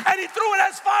sin and he threw it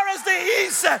as far as the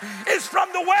east is from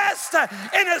the west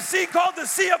in a sea called the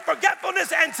Sea of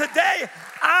Forgetfulness. And today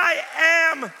I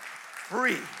am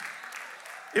free.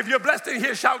 If you're blessed in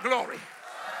here, shout glory.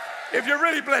 If you're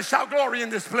really blessed, shout glory in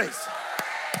this place.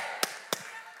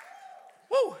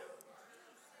 Woo.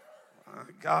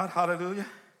 God, hallelujah.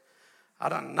 I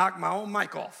done knocked my own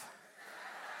mic off.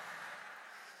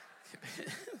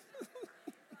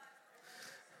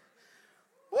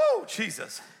 Woo,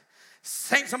 Jesus.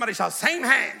 Somebody shout, same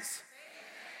hands.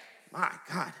 My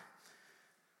God.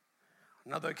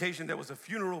 Another occasion, there was a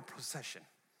funeral procession.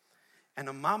 And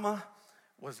a mama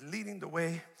was leading the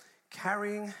way,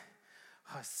 carrying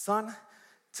her son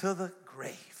to the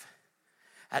grave.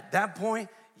 At that point,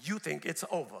 you think it's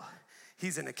over.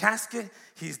 He's in a casket,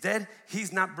 he's dead,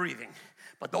 he's not breathing.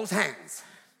 But those hands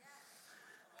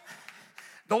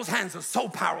are so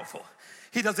powerful.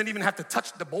 He doesn't even have to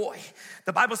touch the boy.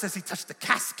 The Bible says he touched the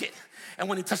casket. And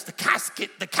when he touched the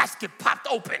casket popped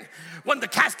open. When the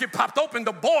casket popped open,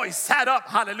 the boy sat up,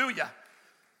 hallelujah.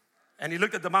 And he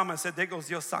looked at the mama and said, there goes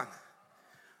your son.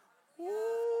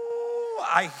 Ooh,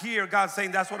 I hear God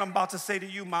saying, that's what I'm about to say to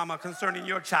you, mama, concerning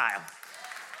your child.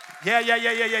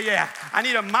 Yeah. I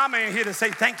need a mama in here to say,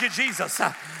 thank you, Jesus.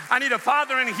 I need a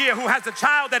father in here who has a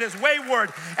child that is wayward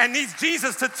and needs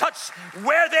Jesus to touch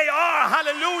where they are,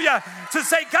 hallelujah, to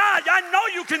say, God, I know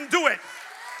you can do it.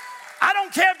 I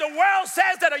don't care if the world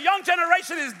says that a young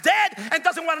generation is dead and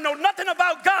doesn't want to know nothing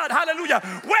about God, hallelujah.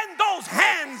 When those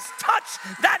hands touch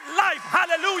that life,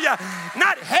 hallelujah,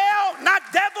 not hell, not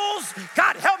devils,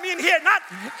 God help me in here, not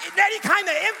any kind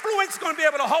of influence is going to be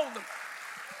able to hold them.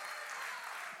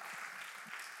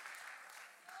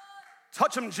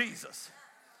 Touch them, Jesus.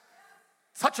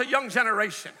 Touch a young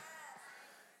generation.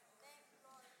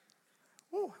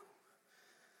 Woo.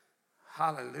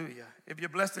 Hallelujah. If you're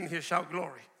blessed in here, shout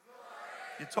glory.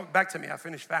 You talk back to me, I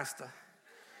finish faster.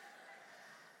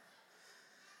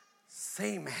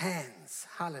 Same hands.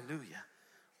 Hallelujah.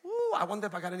 Ooh, I wonder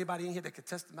if I got anybody in here that could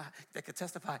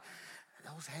testify.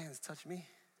 Those hands touch me.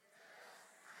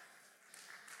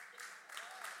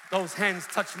 Those hands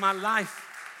touch my life.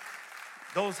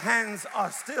 Those hands are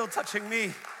still touching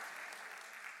me.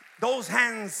 Those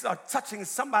hands are touching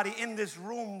somebody in this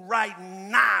room right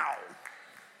now.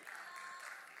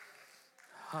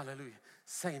 Hallelujah.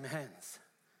 Same hands.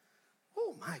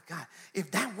 Oh my God.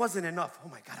 If that wasn't enough, oh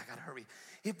my God, I gotta hurry.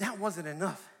 If that wasn't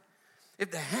enough,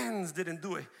 if the hands didn't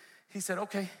do it, he said,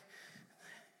 okay,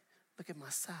 look at my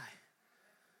side.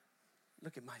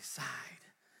 Look at my side.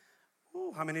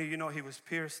 Ooh, how many of you know he was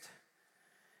pierced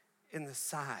in the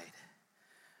side?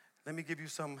 Let me give you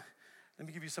some Let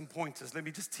me give you some pointers. Let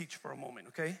me just teach for a moment,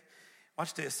 okay?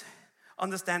 Watch this.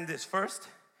 Understand this. First,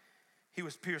 he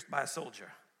was pierced by a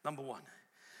soldier, number one.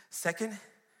 Second,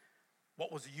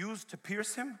 what was used to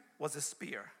pierce him was a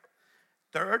spear.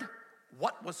 Third,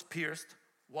 what was pierced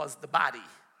was the body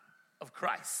of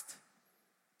Christ.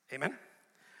 Amen?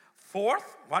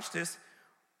 Fourth, watch this,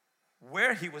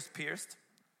 where he was pierced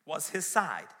was his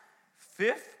side.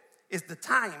 Fifth is the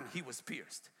time he was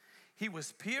pierced. He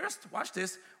was pierced, watch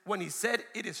this, when he said,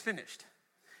 "It is finished."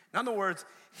 In other words,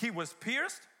 he was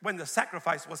pierced when the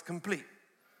sacrifice was complete.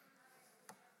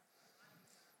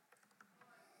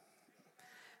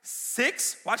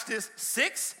 6, watch this,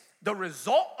 6, the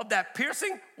result of that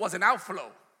piercing was an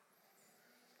outflow.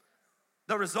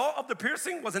 The result of the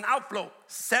piercing was an outflow.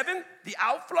 7, the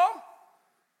outflow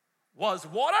was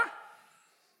water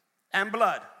and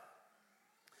blood.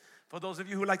 For those of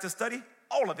you who like to study,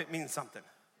 all of it means something.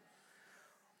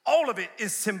 All of it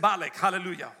is symbolic,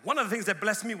 hallelujah. One of the things that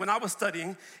blessed me when I was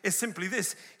studying is simply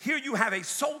this. Here you have a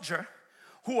soldier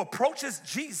who approaches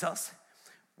Jesus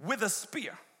with a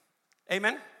spear.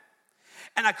 Amen?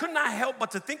 And I could not help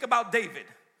but to think about David,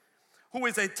 who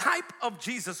is a type of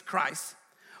Jesus Christ,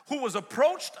 who was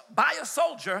approached by a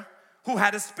soldier who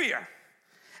had a spear.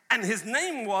 And his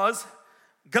name was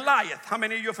Goliath. How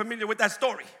many of you are familiar with that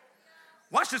story?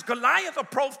 Watch this. Goliath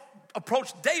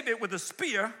approached David with a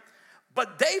spear,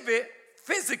 but David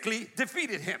physically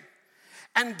defeated him.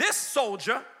 And this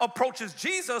soldier approaches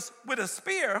Jesus with a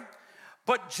spear,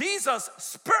 but Jesus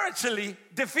spiritually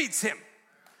defeats him.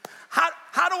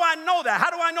 How do I know that? How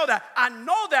do I know that? I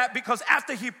know that because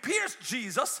after he pierced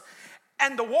Jesus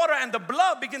and the water and the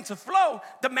blood begin to flow,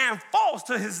 the man falls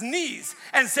to his knees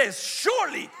and says,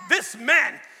 "Surely this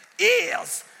man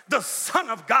is the Son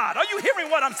of God." Are you hearing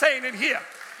what I'm saying in here?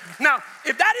 Now,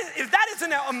 if that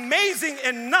isn't amazing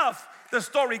enough, the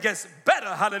story gets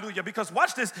better, hallelujah, because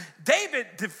watch this.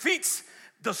 David defeats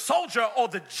the soldier or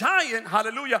the giant,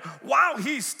 hallelujah, while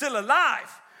he's still alive.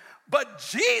 But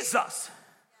Jesus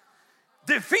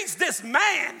defeats this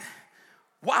man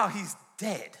while he's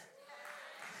dead.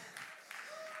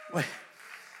 Wait.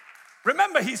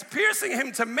 Remember, he's piercing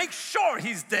him to make sure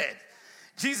he's dead.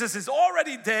 Jesus is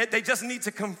already dead. They just need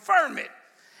to confirm it.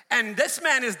 And this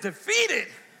man is defeated.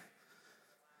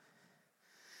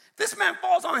 This man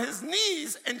falls on his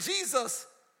knees and Jesus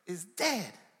is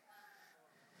dead.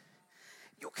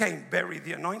 You can't bury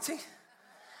the anointing.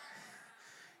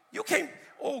 You can't,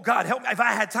 oh God, help me. If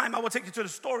I had time, I would take you to the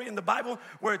story in the Bible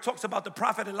where it talks about the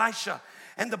prophet Elisha.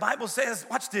 And the Bible says,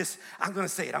 watch this. I'm going to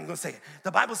say it.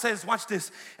 The Bible says, watch this.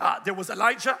 There was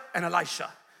Elijah and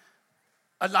Elisha.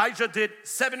 Elijah did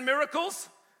 7 miracles.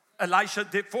 Elisha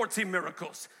did 14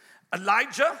 miracles.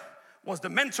 Elijah was the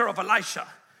mentor of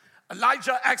Elisha.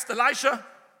 Elijah asked Elisha,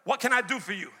 "What can I do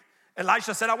for you?"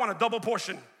 Elisha said, "I want a double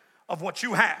portion of what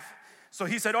you have." So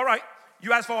he said, "All right,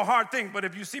 you asked for a hard thing, but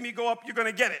if you see me go up, you're going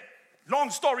to get it."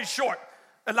 Long story short,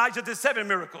 Elijah did 7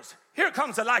 miracles. Here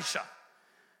comes Elisha.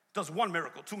 Does 1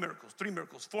 miracle, 2 miracles, 3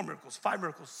 miracles, 4 miracles, 5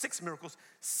 miracles, 6 miracles,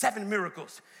 7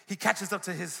 miracles. He catches up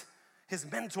to his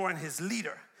mentor and his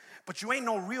leader. But you ain't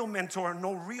no real mentor,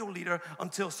 no real leader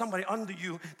until somebody under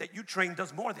you that you train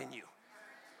does more than you.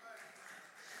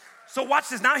 So watch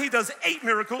this. Now he does 8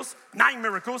 miracles, 9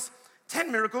 miracles, 10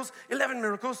 miracles, 11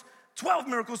 miracles, 12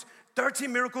 miracles,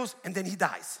 13 miracles, and then he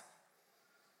dies.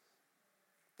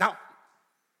 Now,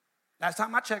 last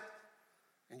time I checked,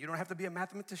 and you don't have to be a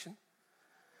mathematician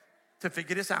to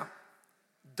figure this out,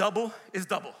 double is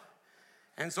double.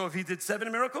 And so if he did 7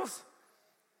 miracles,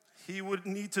 he would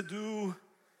need to do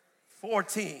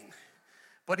 14.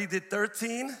 But he did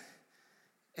 13,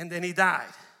 and then he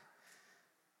died.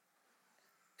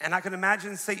 And I can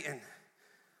imagine Satan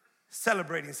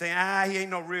celebrating, saying, he ain't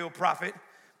no real prophet.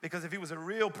 Because if he was a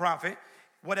real prophet,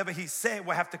 whatever he said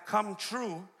would have to come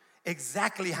true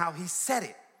exactly how he said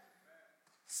it.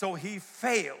 So he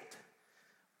failed.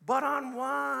 But on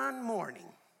one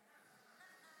morning,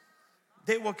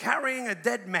 they were carrying a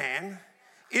dead man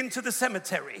into the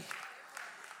cemetery.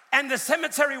 And the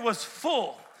cemetery was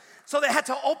full. So they had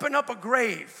to open up a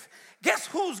grave. Guess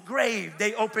whose grave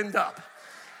they opened up?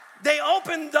 They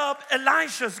opened up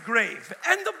Elisha's grave.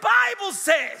 And the Bible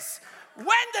says,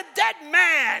 when the dead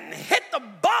man hit the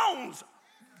bones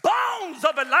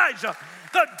of Elijah,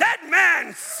 the dead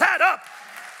man sat up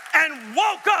and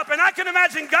woke up. And I can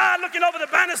imagine God looking over the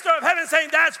banister of heaven saying,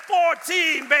 "That's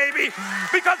 14, baby.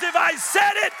 Because if I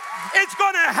said it, it's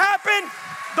going to happen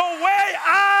the way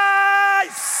I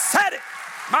said it."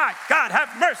 My God,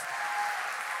 have mercy.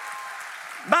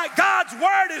 My God's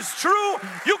word is true.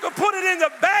 You can put it in the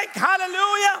bank.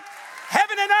 Hallelujah.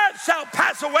 Heaven and earth shall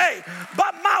pass away,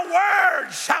 but my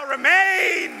word shall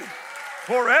remain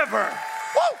forever.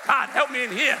 Woo, God, help me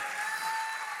in here.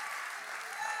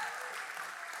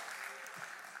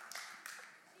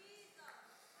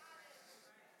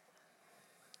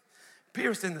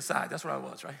 Pierced in the side, that's where I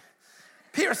was, right?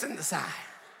 Pierced in the side.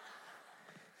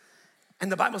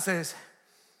 And the Bible says,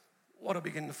 water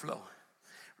began to flow.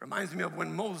 Reminds me of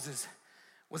when Moses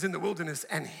was in the wilderness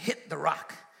and hit the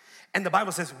rock. And the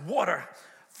Bible says water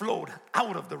flowed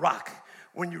out of the rock.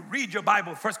 When you read your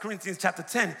Bible, 1 Corinthians chapter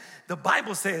 10, the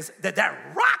Bible says that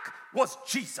rock was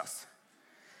Jesus.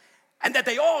 And that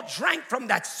they all drank from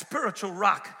that spiritual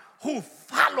rock who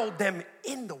followed them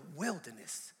in the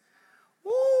wilderness.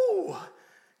 Woo!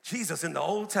 Jesus in the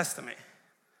Old Testament.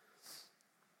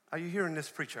 Are you hearing this,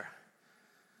 preacher?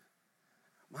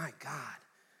 My God.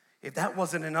 If that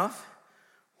wasn't enough,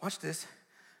 watch this.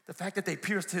 The fact that they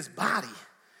pierced his body.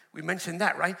 We mentioned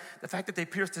that, right? The fact that they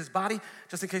pierced his body,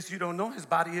 just in case you don't know, his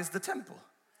body is the temple.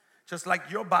 Just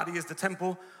like your body is the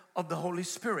temple of the Holy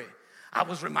Spirit. I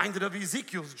was reminded of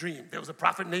Ezekiel's dream. There was a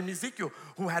prophet named Ezekiel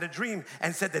who had a dream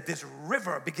and said that this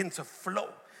river began to flow.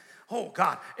 Oh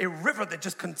God, a river that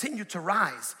just continued to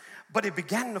rise, but it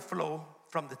began to flow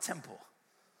from the temple.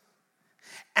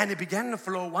 And it began to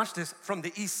flow, watch this, from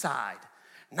the east side.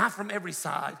 Not from every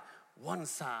side, one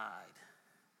side.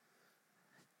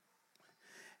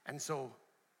 And so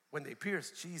when they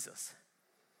pierced Jesus,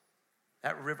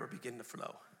 that river began to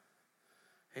flow.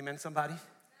 Amen, somebody?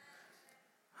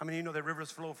 How many of you know that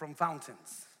rivers flow from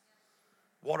fountains?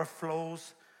 Water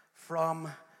flows from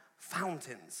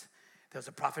fountains. There's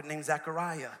a prophet named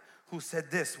Zechariah who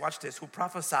said this, watch this, who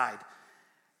prophesied,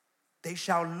 they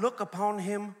shall look upon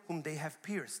him whom they have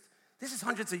pierced. This is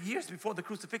hundreds of years before the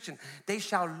crucifixion. They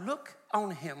shall look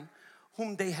on him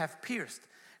whom they have pierced.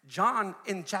 John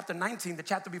in chapter 19, the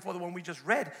chapter before the one we just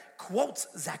read, quotes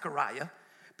Zechariah,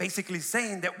 basically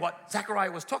saying that what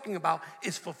Zechariah was talking about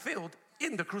is fulfilled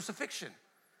in the crucifixion.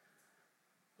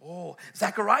 Oh,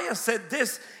 Zechariah said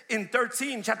this in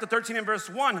chapter 13 and verse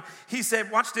 1. He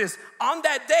said, watch this, on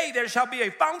that day there shall be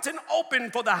a fountain open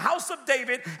for the house of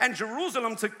David and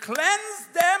Jerusalem to cleanse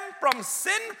them from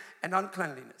sin and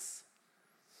uncleanliness.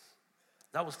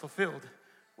 That was fulfilled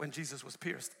when Jesus was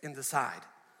pierced in the side.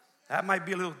 That might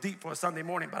be a little deep for a Sunday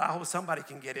morning, but I hope somebody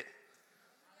can get it.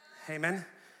 Amen.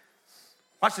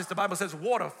 Watch this, the Bible says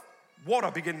water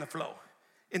began to flow,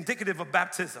 indicative of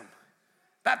baptism.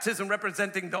 Baptism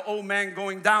representing the old man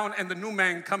going down and the new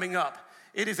man coming up.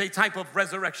 It is a type of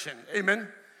resurrection. Amen.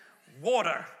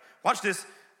 Water. Watch this.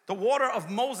 The water of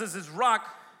Moses' rock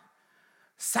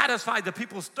satisfied the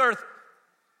people's thirst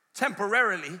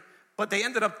temporarily, but they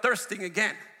ended up thirsting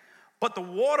again. But the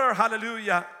water,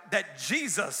 hallelujah, that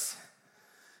Jesus,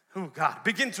 oh God,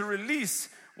 began to release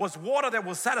was water that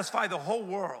will satisfy the whole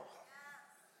world.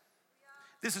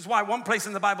 This is why one place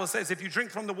in the Bible says, if you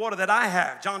drink from the water that I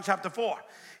have, John chapter 4,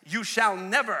 you shall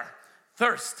never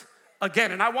thirst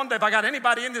again. And I wonder if I got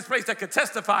anybody in this place that could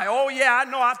testify, oh yeah, I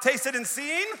know I've tasted and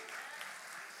seen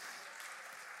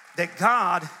that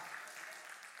God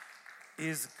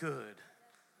is good.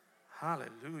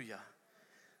 Hallelujah.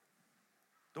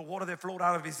 The water that flowed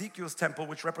out of Ezekiel's temple,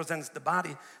 which represents the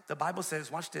body, the Bible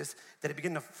says, watch this, that it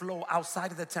began to flow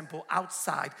outside of the temple,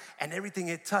 outside, and everything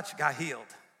it touched got healed.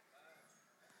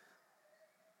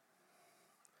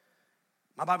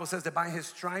 My Bible says that by his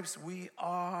stripes we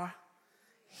are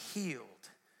healed.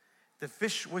 The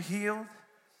fish were healed,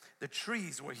 the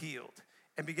trees were healed,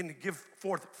 and begin to give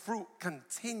forth fruit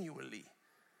continually.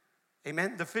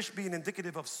 Amen. The fish being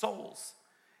indicative of souls,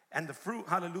 and the fruit,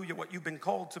 hallelujah, what you've been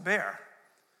called to bear.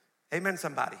 Amen,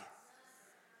 somebody.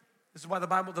 This is why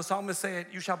the psalmist said,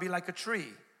 you shall be like a tree,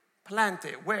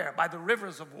 planted, where? By the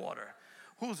rivers of water,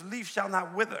 whose leaf shall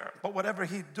not wither, but whatever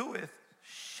he doeth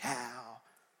shall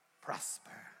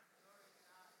prosper.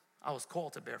 I was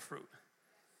called to bear fruit.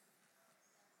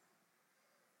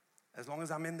 As long as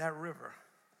I'm in that river,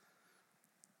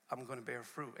 I'm going to bear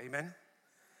fruit. Amen?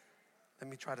 Let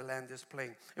me try to land this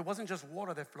plane. It wasn't just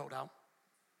water that flowed out.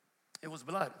 It was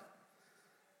blood.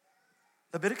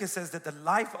 Leviticus says that the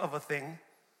life of a thing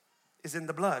is in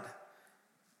the blood.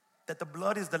 That the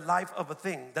blood is the life of a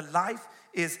thing. The life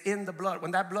is in the blood.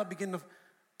 When that blood began to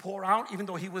pour out, even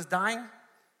though he was dying,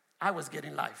 I was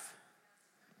getting life.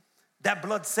 That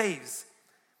blood saves.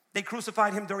 They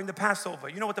crucified him during the Passover.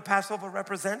 You know what the Passover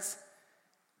represents?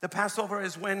 The Passover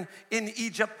is when in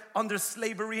Egypt under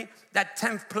slavery, that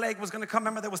 10th plague was going to come.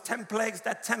 Remember, there was 10 plagues.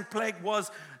 That 10th plague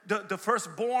was the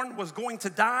firstborn was going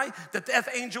to die. The death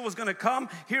angel was going to come.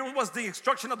 Here was the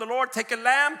instruction of the Lord. Take a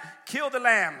lamb, kill the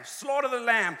lamb, slaughter the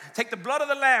lamb. Take the blood of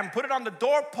the lamb, put it on the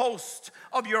doorpost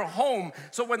of your home.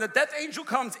 So when the death angel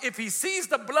comes, if he sees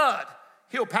the blood,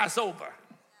 he'll pass over.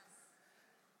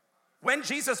 When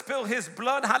Jesus spilled his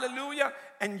blood, hallelujah,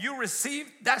 and you received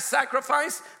that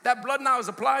sacrifice, that blood now is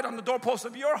applied on the doorpost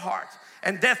of your heart.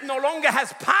 And death no longer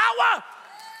has power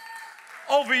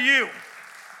over you.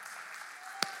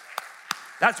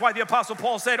 That's why the Apostle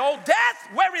Paul said, "O death,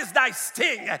 where is thy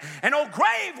sting? And O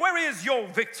grave, where is your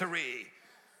victory?"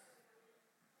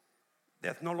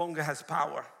 Death no longer has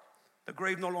power. The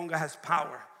grave no longer has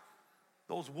power.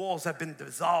 Those walls have been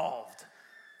dissolved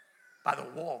by the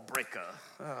wall breaker.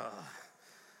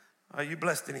 Are you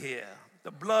blessed in here?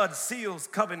 The blood seals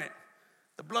covenant.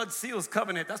 The blood seals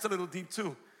covenant. That's a little deep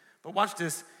too. But watch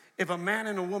this. If a man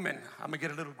and a woman, I'm going to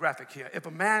get a little graphic here. If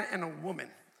a man and a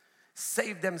woman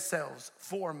save themselves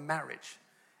for marriage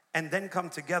and then come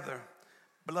together,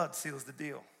 blood seals the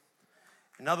deal.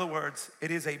 In other words,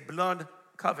 it is a blood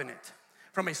covenant.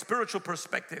 From a spiritual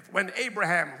perspective, when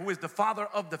Abraham, who is the father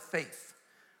of the faith,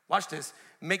 watch this,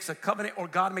 makes a covenant, or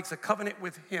God makes a covenant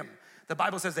with him. The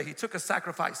Bible says that he took a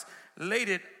sacrifice, laid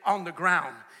it on the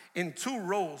ground in 2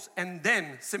 rows, and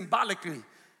then symbolically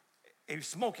a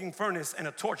smoking furnace and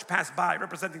a torch passed by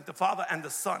representing the Father and the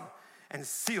Son and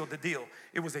sealed the deal.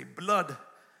 It was a blood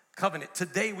covenant.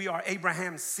 Today we are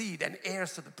Abraham's seed and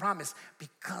heirs to the promise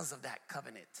because of that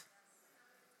covenant.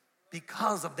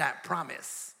 Because of that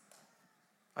promise.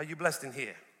 Are you blessed in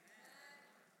here?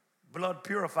 Blood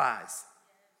purifies.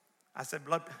 I said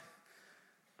blood.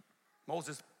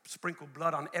 Moses sprinkled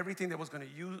blood on everything that was going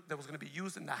to be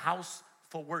used in the house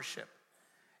for worship.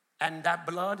 And that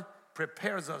blood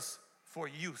prepares us for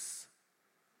use.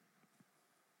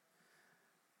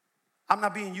 I'm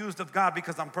not being used of God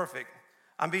because I'm perfect.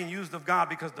 I'm being used of God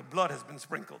because the blood has been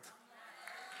sprinkled.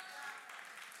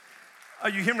 Are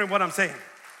you hearing what I'm saying?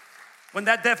 When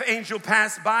that death angel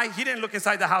passed by, he didn't look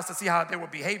inside the house to see how they were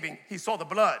behaving. He saw the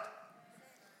blood.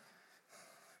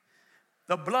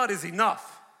 The blood is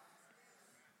enough.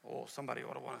 Oh, somebody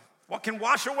ought to want to. What can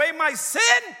wash away my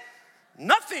sin?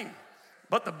 Nothing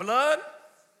but the blood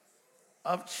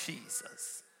of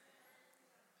Jesus.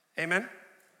 Amen.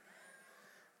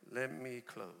 Let me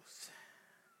close.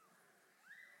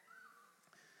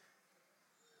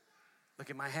 Look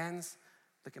at my hands.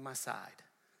 Look at my side.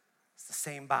 It's the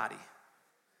same body.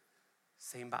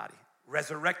 Same body.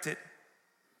 Resurrected.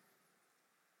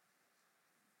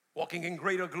 Walking in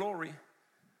greater glory.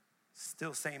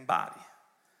 Still same body.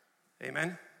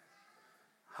 Amen.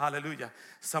 Hallelujah.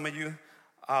 Some of you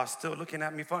are still looking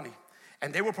at me funny.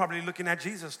 And they were probably looking at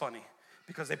Jesus funny.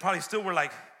 Because they probably still were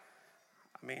like,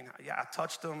 I mean, yeah, I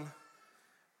touched them.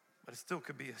 But it still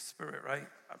could be a spirit, right?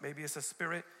 Maybe it's a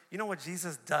spirit. You know what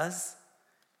Jesus does?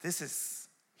 This is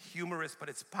humorous, but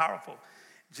it's powerful.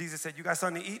 Jesus said, you got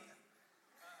something to eat?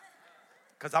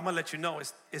 Because I'm going to let you know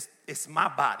it's my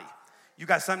body. You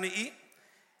got something to eat?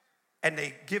 And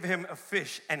they give him a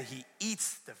fish, and he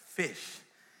eats the fish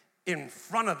in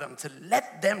front of them to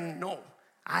let them know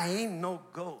I ain't no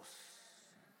ghost.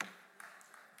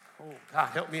 Oh, God,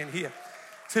 help me in here.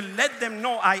 To let them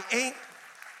know I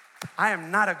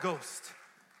am not a ghost.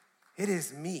 It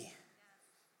is me.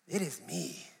 It is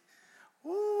me.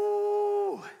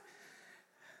 Ooh.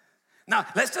 Now,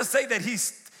 let's just say that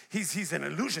he's an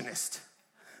illusionist.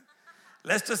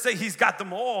 Let's just say he's got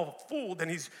them all fooled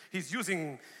and he's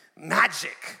using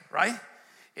magic, right?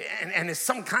 And it's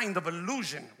some kind of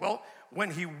illusion. Well, when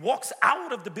he walks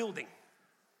out of the building,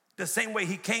 the same way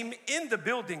he came in the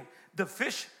building, the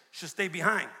fish should stay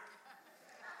behind.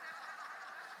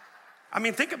 I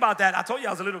mean, think about that. I told you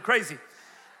I was a little crazy.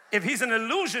 If he's an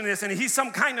illusionist and he's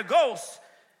some kind of ghost,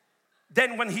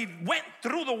 then when he went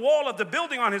through the wall of the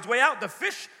building on his way out, the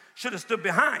fish should have stood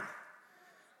behind.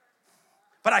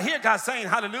 But I hear God saying,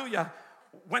 hallelujah,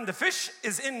 when the fish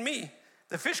is in me,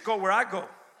 the fish go where I go.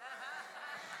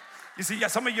 You see, yeah,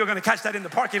 some of you are going to catch that in the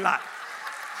parking lot.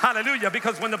 Hallelujah,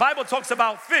 because when the Bible talks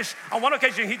about fish, on one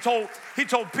occasion he told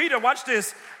Peter, watch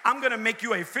this, I'm going to make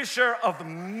you a fisher of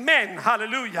men.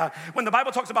 Hallelujah. When the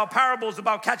Bible talks about parables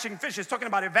about catching fish, it's talking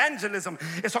about evangelism.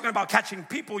 It's talking about catching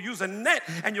people. Use a net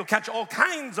and you'll catch all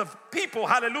kinds of people.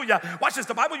 Hallelujah. Watch this.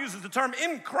 The Bible uses the term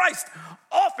in Christ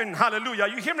often. Hallelujah.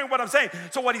 You hear me what I'm saying?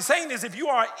 So what he's saying is if you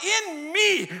are in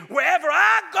me, wherever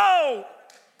I go.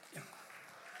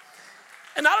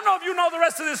 And I don't know if you know the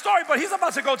rest of this story, but he's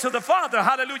about to go to the Father.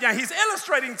 Hallelujah. He's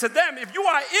illustrating to them, if you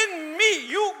are in me,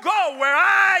 you go where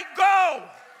I go.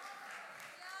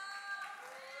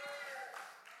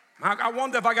 I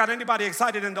wonder if I got anybody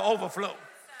excited in the overflow.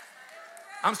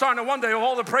 I'm starting to wonder if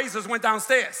all the praisers went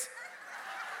downstairs.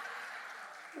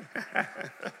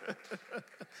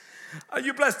 Are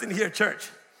you blessed in here, church?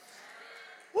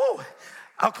 Woo.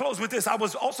 I'll close with this. I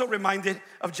was also reminded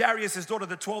of Jairus' daughter,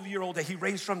 the 12-year-old that he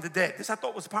raised from the dead. This I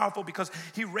thought was powerful because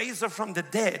he raised her from the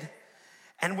dead.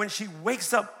 And when she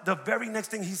wakes up, the very next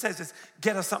thing he says is,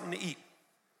 get her something to eat.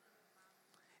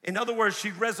 In other words,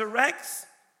 she resurrects,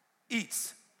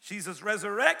 eats. Jesus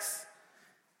resurrects,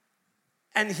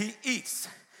 and he eats.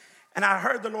 And I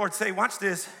heard the Lord say, watch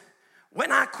this,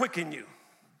 when I quicken you,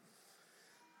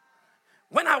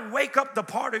 when I wake up the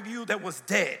part of you that was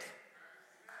dead,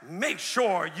 make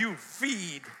sure you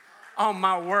feed on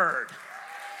my word.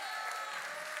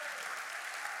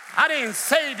 I didn't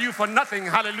save you for nothing,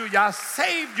 hallelujah. I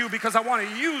saved you because I want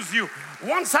to use you.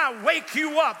 Once I wake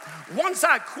you up, once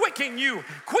I quicken you,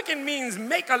 quicken means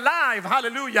make alive,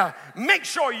 hallelujah. Make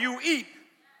sure you eat.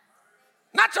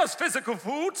 Not just physical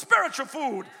food, spiritual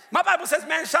food. My Bible says,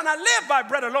 man shall not live by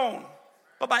bread alone,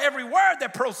 but by every word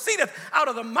that proceedeth out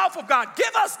of the mouth of God.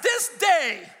 Give us this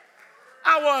day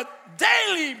our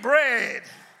daily bread.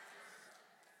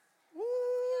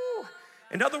 Woo.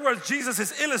 In other words, Jesus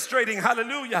is illustrating,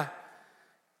 hallelujah,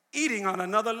 eating on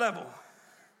another level.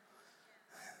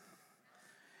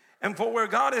 And for where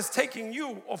God is taking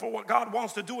you, or for what God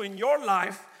wants to do in your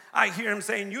life, I hear him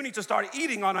saying you need to start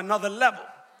eating on another level.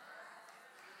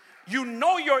 You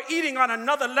know you're eating on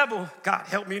another level. God,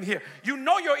 help me in here. You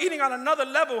know you're eating on another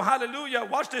level, hallelujah.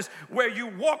 Watch this, where you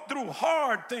walk through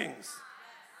hard things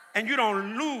and you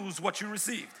don't lose what you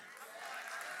received.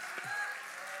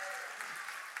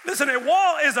 Listen, a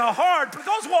wall is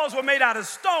those walls were made out of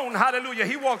stone, hallelujah.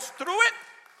 He walks through it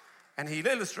and he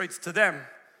illustrates to them,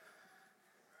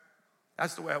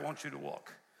 that's the way I want you to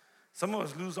walk. Some of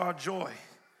us lose our joy.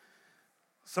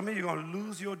 Some of you are going to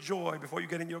lose your joy before you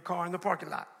get in your car in the parking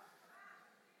lot.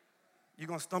 You're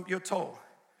going to stump your toe.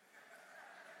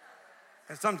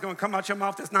 And something's going to come out your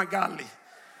mouth that's not godly.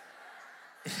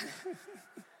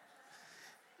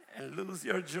 And lose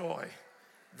your joy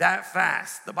that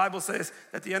fast. The Bible says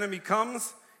that the enemy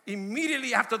comes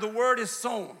immediately after the word is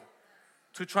sown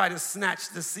to try to snatch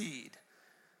the seed.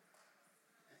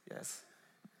 Yes.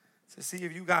 To see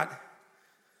if you got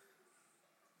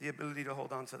the ability to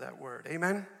hold on to that word.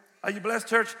 Amen? Are you blessed,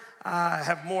 church? I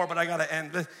have more, but I got to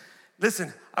end.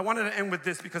 Listen, I wanted to end with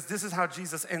this because this is how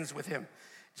Jesus ends with him.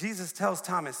 Jesus tells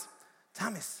Thomas,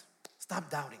 Thomas, stop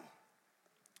doubting.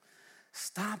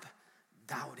 Stop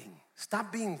doubting.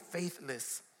 Stop being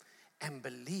faithless and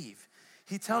believe.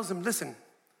 He tells him, listen,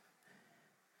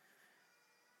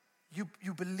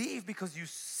 you believe because you've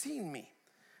seen me,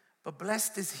 but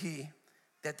blessed is he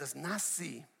that does not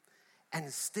see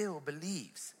and still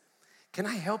believes. Can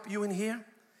I help you in here?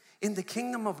 In the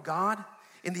kingdom of God,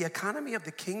 in the economy of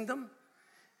the kingdom,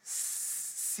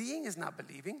 seeing is not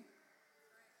believing.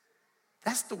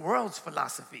 That's the world's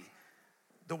philosophy.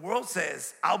 The world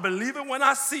says, I'll believe it when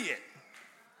I see it.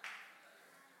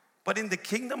 But in the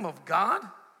kingdom of God,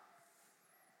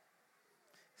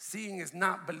 seeing is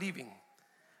not believing.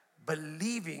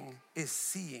 Believing is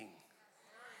seeing.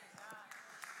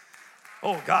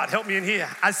 Oh, God, help me in here.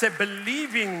 I said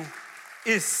believing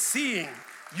is seeing.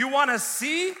 You want to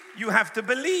see, you have to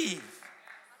believe.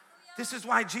 This is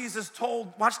why Jesus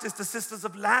told, watch this, the sisters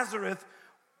of Lazarus,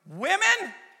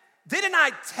 women, didn't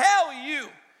I tell you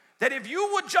that if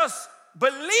you would just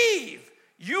believe,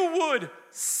 you would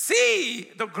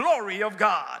see the glory of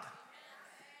God?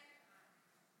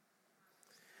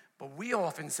 But we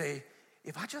often say,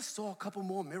 if I just saw a couple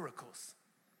more miracles,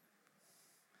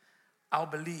 I'll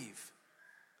believe.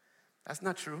 That's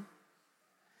not true.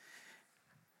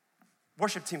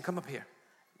 Worship team, come up here.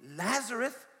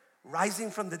 Lazarus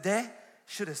rising from the dead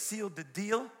should have sealed the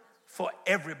deal for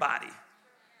everybody.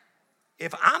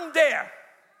 If I'm there,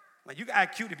 now you can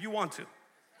act cute if you want to.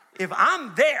 If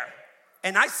I'm there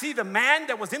and I see the man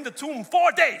that was in the tomb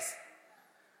 4 days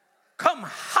come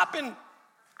hopping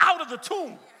out of the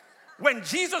tomb when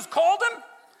Jesus called him,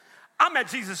 I'm at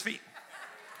Jesus' feet.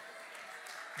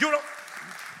 You know,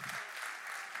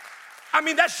 I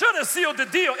mean, that should have sealed the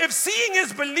deal. If seeing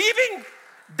is believing,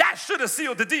 that should have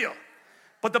sealed the deal.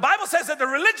 But the Bible says that the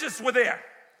religious were there.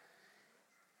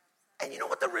 And you know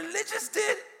what the religious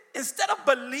did? Instead of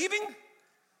believing,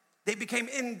 they became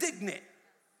indignant.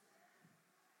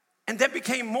 And they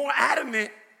became more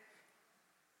adamant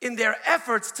in their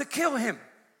efforts to kill him.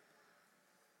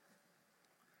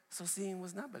 So seeing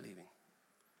was not believing.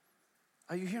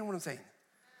 Are you hearing what I'm saying?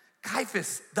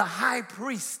 Caiaphas, the high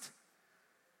priest,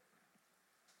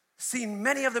 seen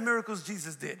many of the miracles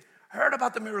Jesus did, heard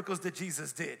about the miracles that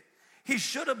Jesus did. He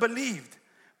should have believed,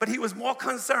 but he was more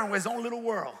concerned with his own little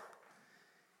world.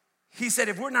 He said,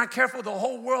 if we're not careful, the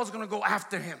whole world's going to go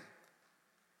after him.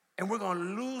 And we're going to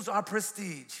lose our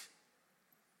prestige.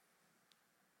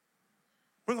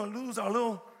 We're going to lose our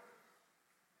little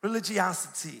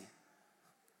religiosity.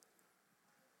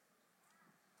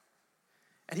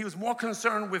 And he was more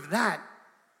concerned with that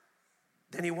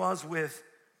than he was with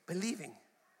believing.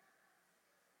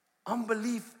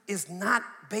 Unbelief is not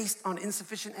based on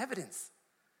insufficient evidence.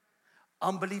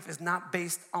 Unbelief is not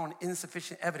based on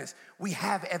insufficient evidence. We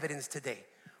have evidence today.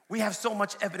 We have so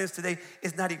much evidence today,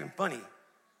 it's not even funny.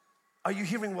 Are you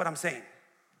hearing what I'm saying?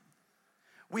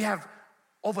 We have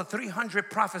over 300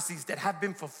 prophecies that have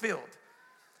been fulfilled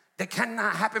that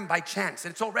cannot happen by chance.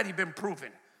 It's already been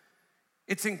proven.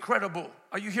 It's incredible.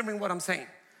 Are you hearing what I'm saying?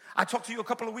 I talked to you a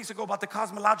couple of weeks ago about the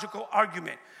cosmological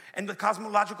argument. And the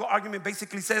cosmological argument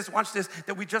basically says, watch this,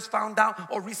 that we just found out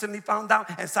or recently found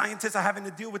out, and scientists are having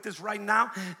to deal with this right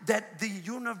now, that the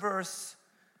universe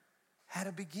had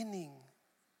a beginning.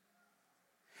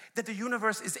 That the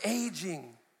universe is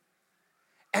aging.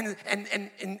 And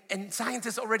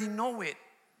scientists already know it.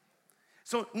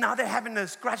 So now they're having to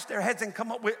scratch their heads and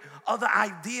come up with other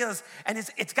ideas. And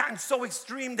it's gotten so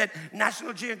extreme that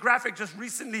National Geographic just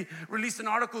recently released an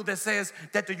article that says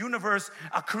that the universe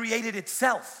created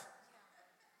itself.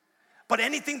 But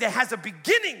anything that has a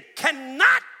beginning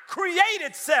cannot create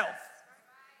itself.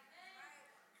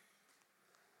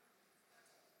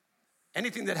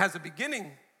 Anything that has a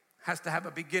beginning has to have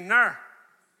a beginner.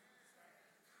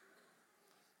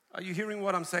 Are you hearing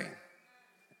what I'm saying?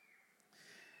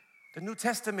 The New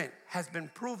Testament has been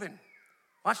proven,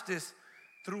 watch this,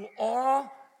 through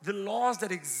all the laws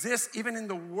that exist even in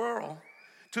the world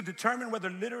to determine whether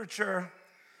literature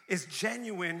is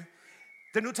genuine.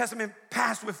 The New Testament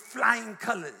passed with flying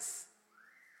colors.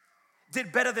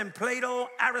 Did better than Plato,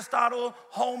 Aristotle,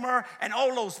 Homer, and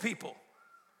all those people.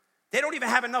 They don't even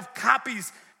have enough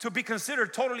copies to be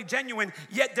considered totally genuine,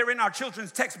 yet they're in our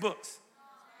children's textbooks.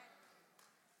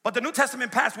 But the New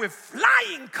Testament passed with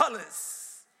flying colors.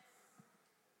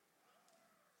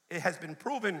 It has been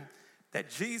proven that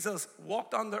Jesus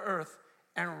walked on the earth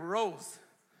and rose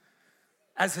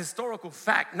as historical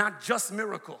fact, not just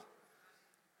miracle.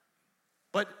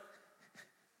 But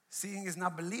seeing is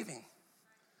not believing.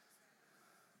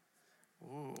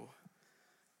 Ooh,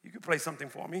 you could play something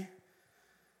for me.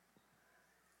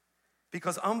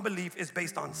 Because unbelief is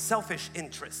based on selfish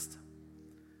interest.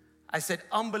 I said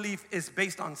unbelief is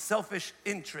based on selfish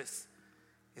interest.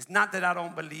 It's not that I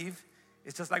don't believe.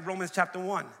 It's just like Romans chapter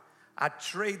 1. I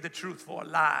trade the truth for a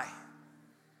lie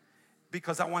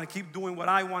because I want to keep doing what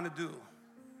I want to do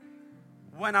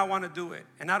when I want to do it.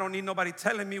 And I don't need nobody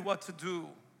telling me what to do.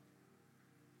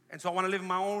 And so I want to live in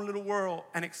my own little world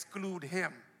and exclude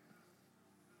him.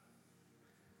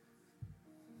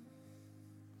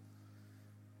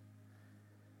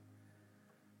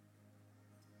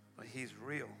 But he's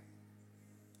real.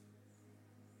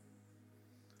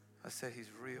 I said he's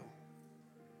real.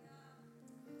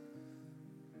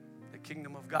 The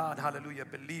kingdom of God, hallelujah,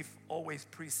 belief always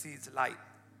precedes light.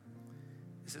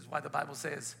 This is why the Bible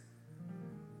says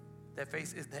that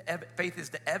faith is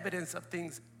the evidence of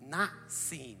things not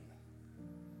seen.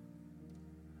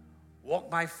 Walk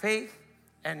by faith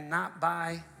and not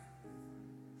by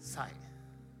sight.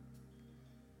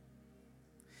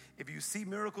 If you see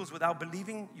miracles without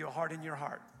believing, you'll harden your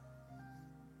heart.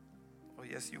 Oh,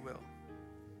 yes, you will.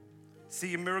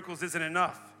 Seeing miracles isn't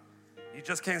enough. You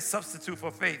just can't substitute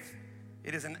for faith.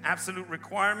 It is an absolute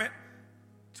requirement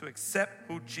to accept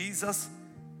who Jesus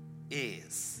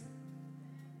is.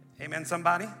 Amen,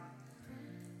 somebody?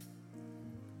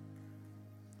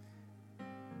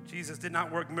 Jesus did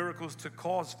not work miracles to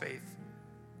cause faith,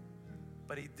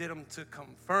 but he did them to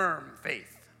confirm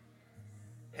faith.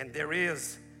 And there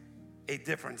is a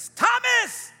difference.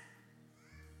 Thomas,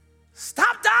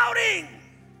 stop doubting.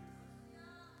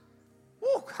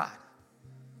 Oh, God.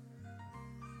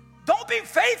 Don't be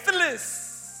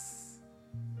faithless.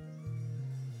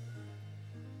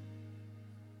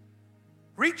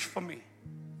 Reach for me.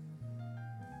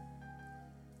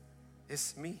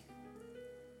 It's me.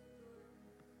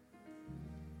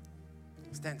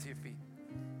 Stand to your feet.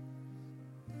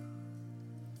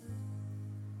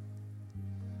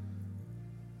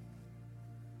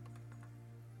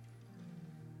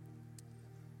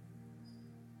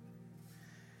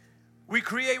 We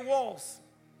create walls.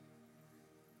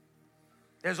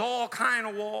 There's all kind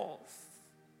of walls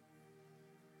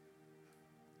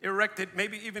erected,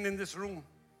 maybe even in this room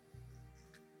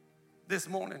this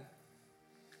morning.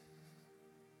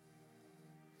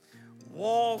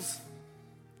 Walls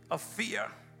of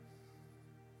fear.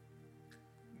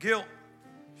 guilt,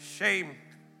 shame,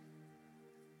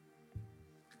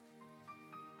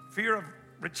 fear of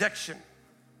rejection,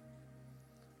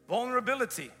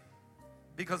 vulnerability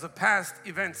because of past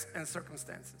events and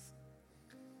circumstances,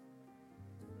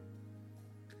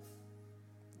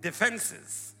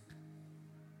 defenses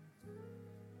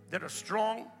that are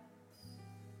strong,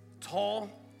 tall,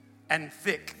 and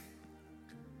thick.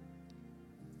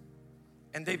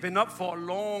 And they've been up for a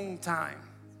long time.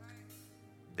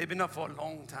 They've been up for a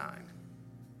long time.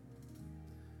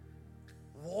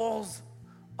 Walls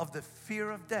of the fear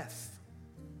of death.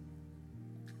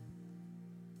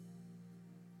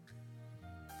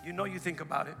 You know, you think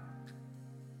about it.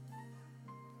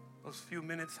 Those few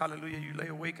minutes, hallelujah, you lay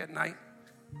awake at night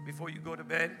before you go to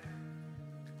bed,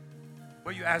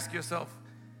 where you ask yourself,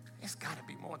 there's got to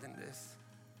be more than this.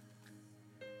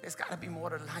 There's got to be more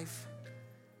to life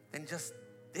than just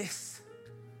this.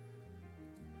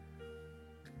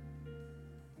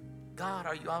 God,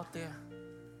 are you out there?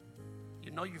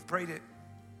 You know you've prayed it.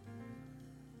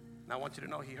 And I want you to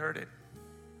know He heard it.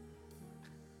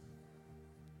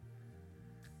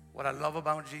 What I love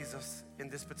about Jesus in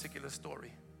this particular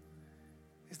story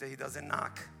is that He doesn't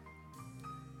knock.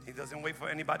 He doesn't wait for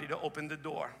anybody to open the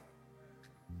door.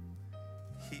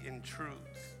 He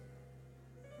intrudes.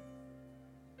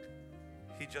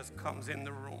 He just comes in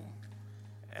the room.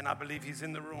 And I believe He's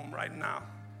in the room right now.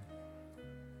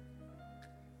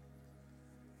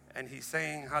 And He's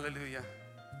saying, hallelujah,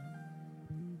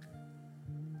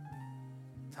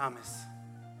 Thomas,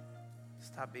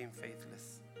 stop being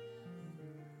faithless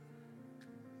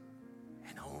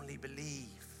and only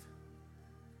believe.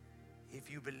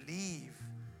 If you believe,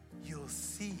 you'll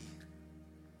see.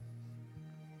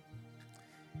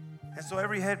 And so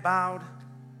every head bowed,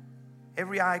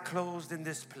 every eye closed in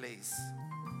this place.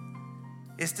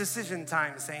 It's decision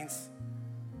time, saints.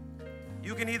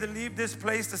 You can either leave this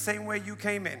place the same way you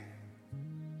came in,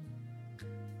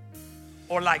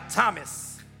 or like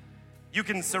Thomas, you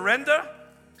can surrender,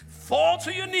 fall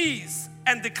to your knees,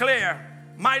 and declare,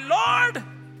 my Lord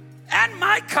and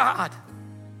my God.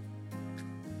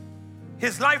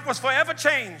 His life was forever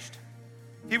changed.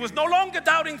 He was no longer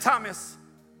doubting Thomas.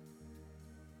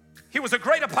 He was a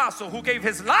great apostle who gave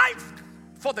his life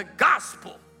for the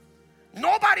gospel.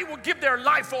 Nobody would give their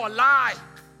life for a lie.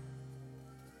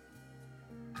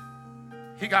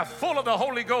 He got full of the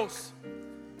Holy Ghost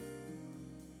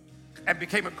and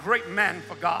became a great man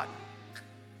for God.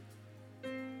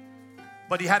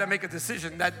 But he had to make a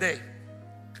decision that day.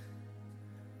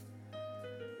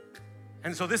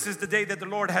 And so this is the day that the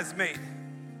Lord has made.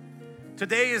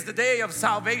 Today is the day of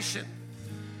salvation.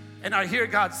 And I hear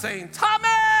God saying,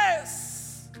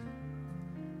 Thomas,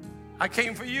 I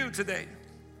came for you today.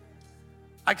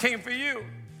 I came for you.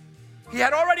 He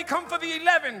had already come for the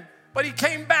 11, but He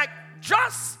came back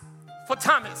just for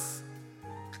Thomas.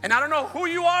 And I don't know who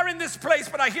you are in this place,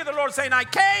 but I hear the Lord saying, I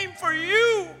came for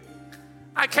you.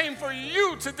 I came for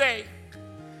you today.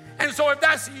 And so if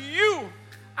that's you,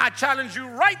 I challenge you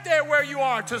right there where you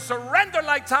are to surrender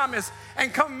like Thomas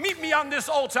and come meet me on this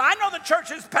altar. I know the church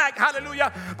is packed,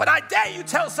 hallelujah, but I dare you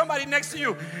tell somebody next to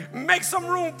you, make some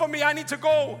room for me. I need to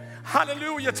go,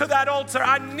 hallelujah, to that altar.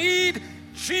 I need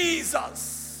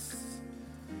Jesus.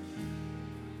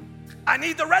 I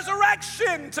need the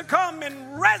resurrection to come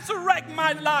and resurrect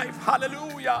my life.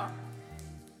 Hallelujah.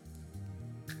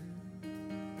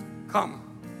 Come,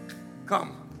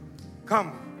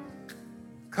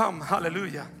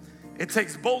 hallelujah. It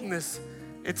takes boldness.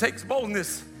 It takes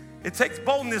boldness. It takes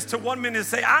boldness to 1 minute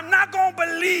say, I'm not going to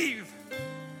believe,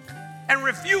 and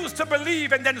refuse to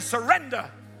believe and then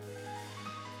surrender.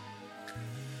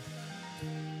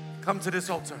 Come to this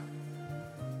altar.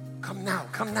 Come now,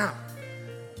 come now.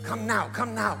 Come now,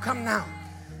 come now, come now.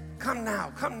 Come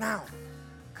now, come now.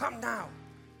 Come now.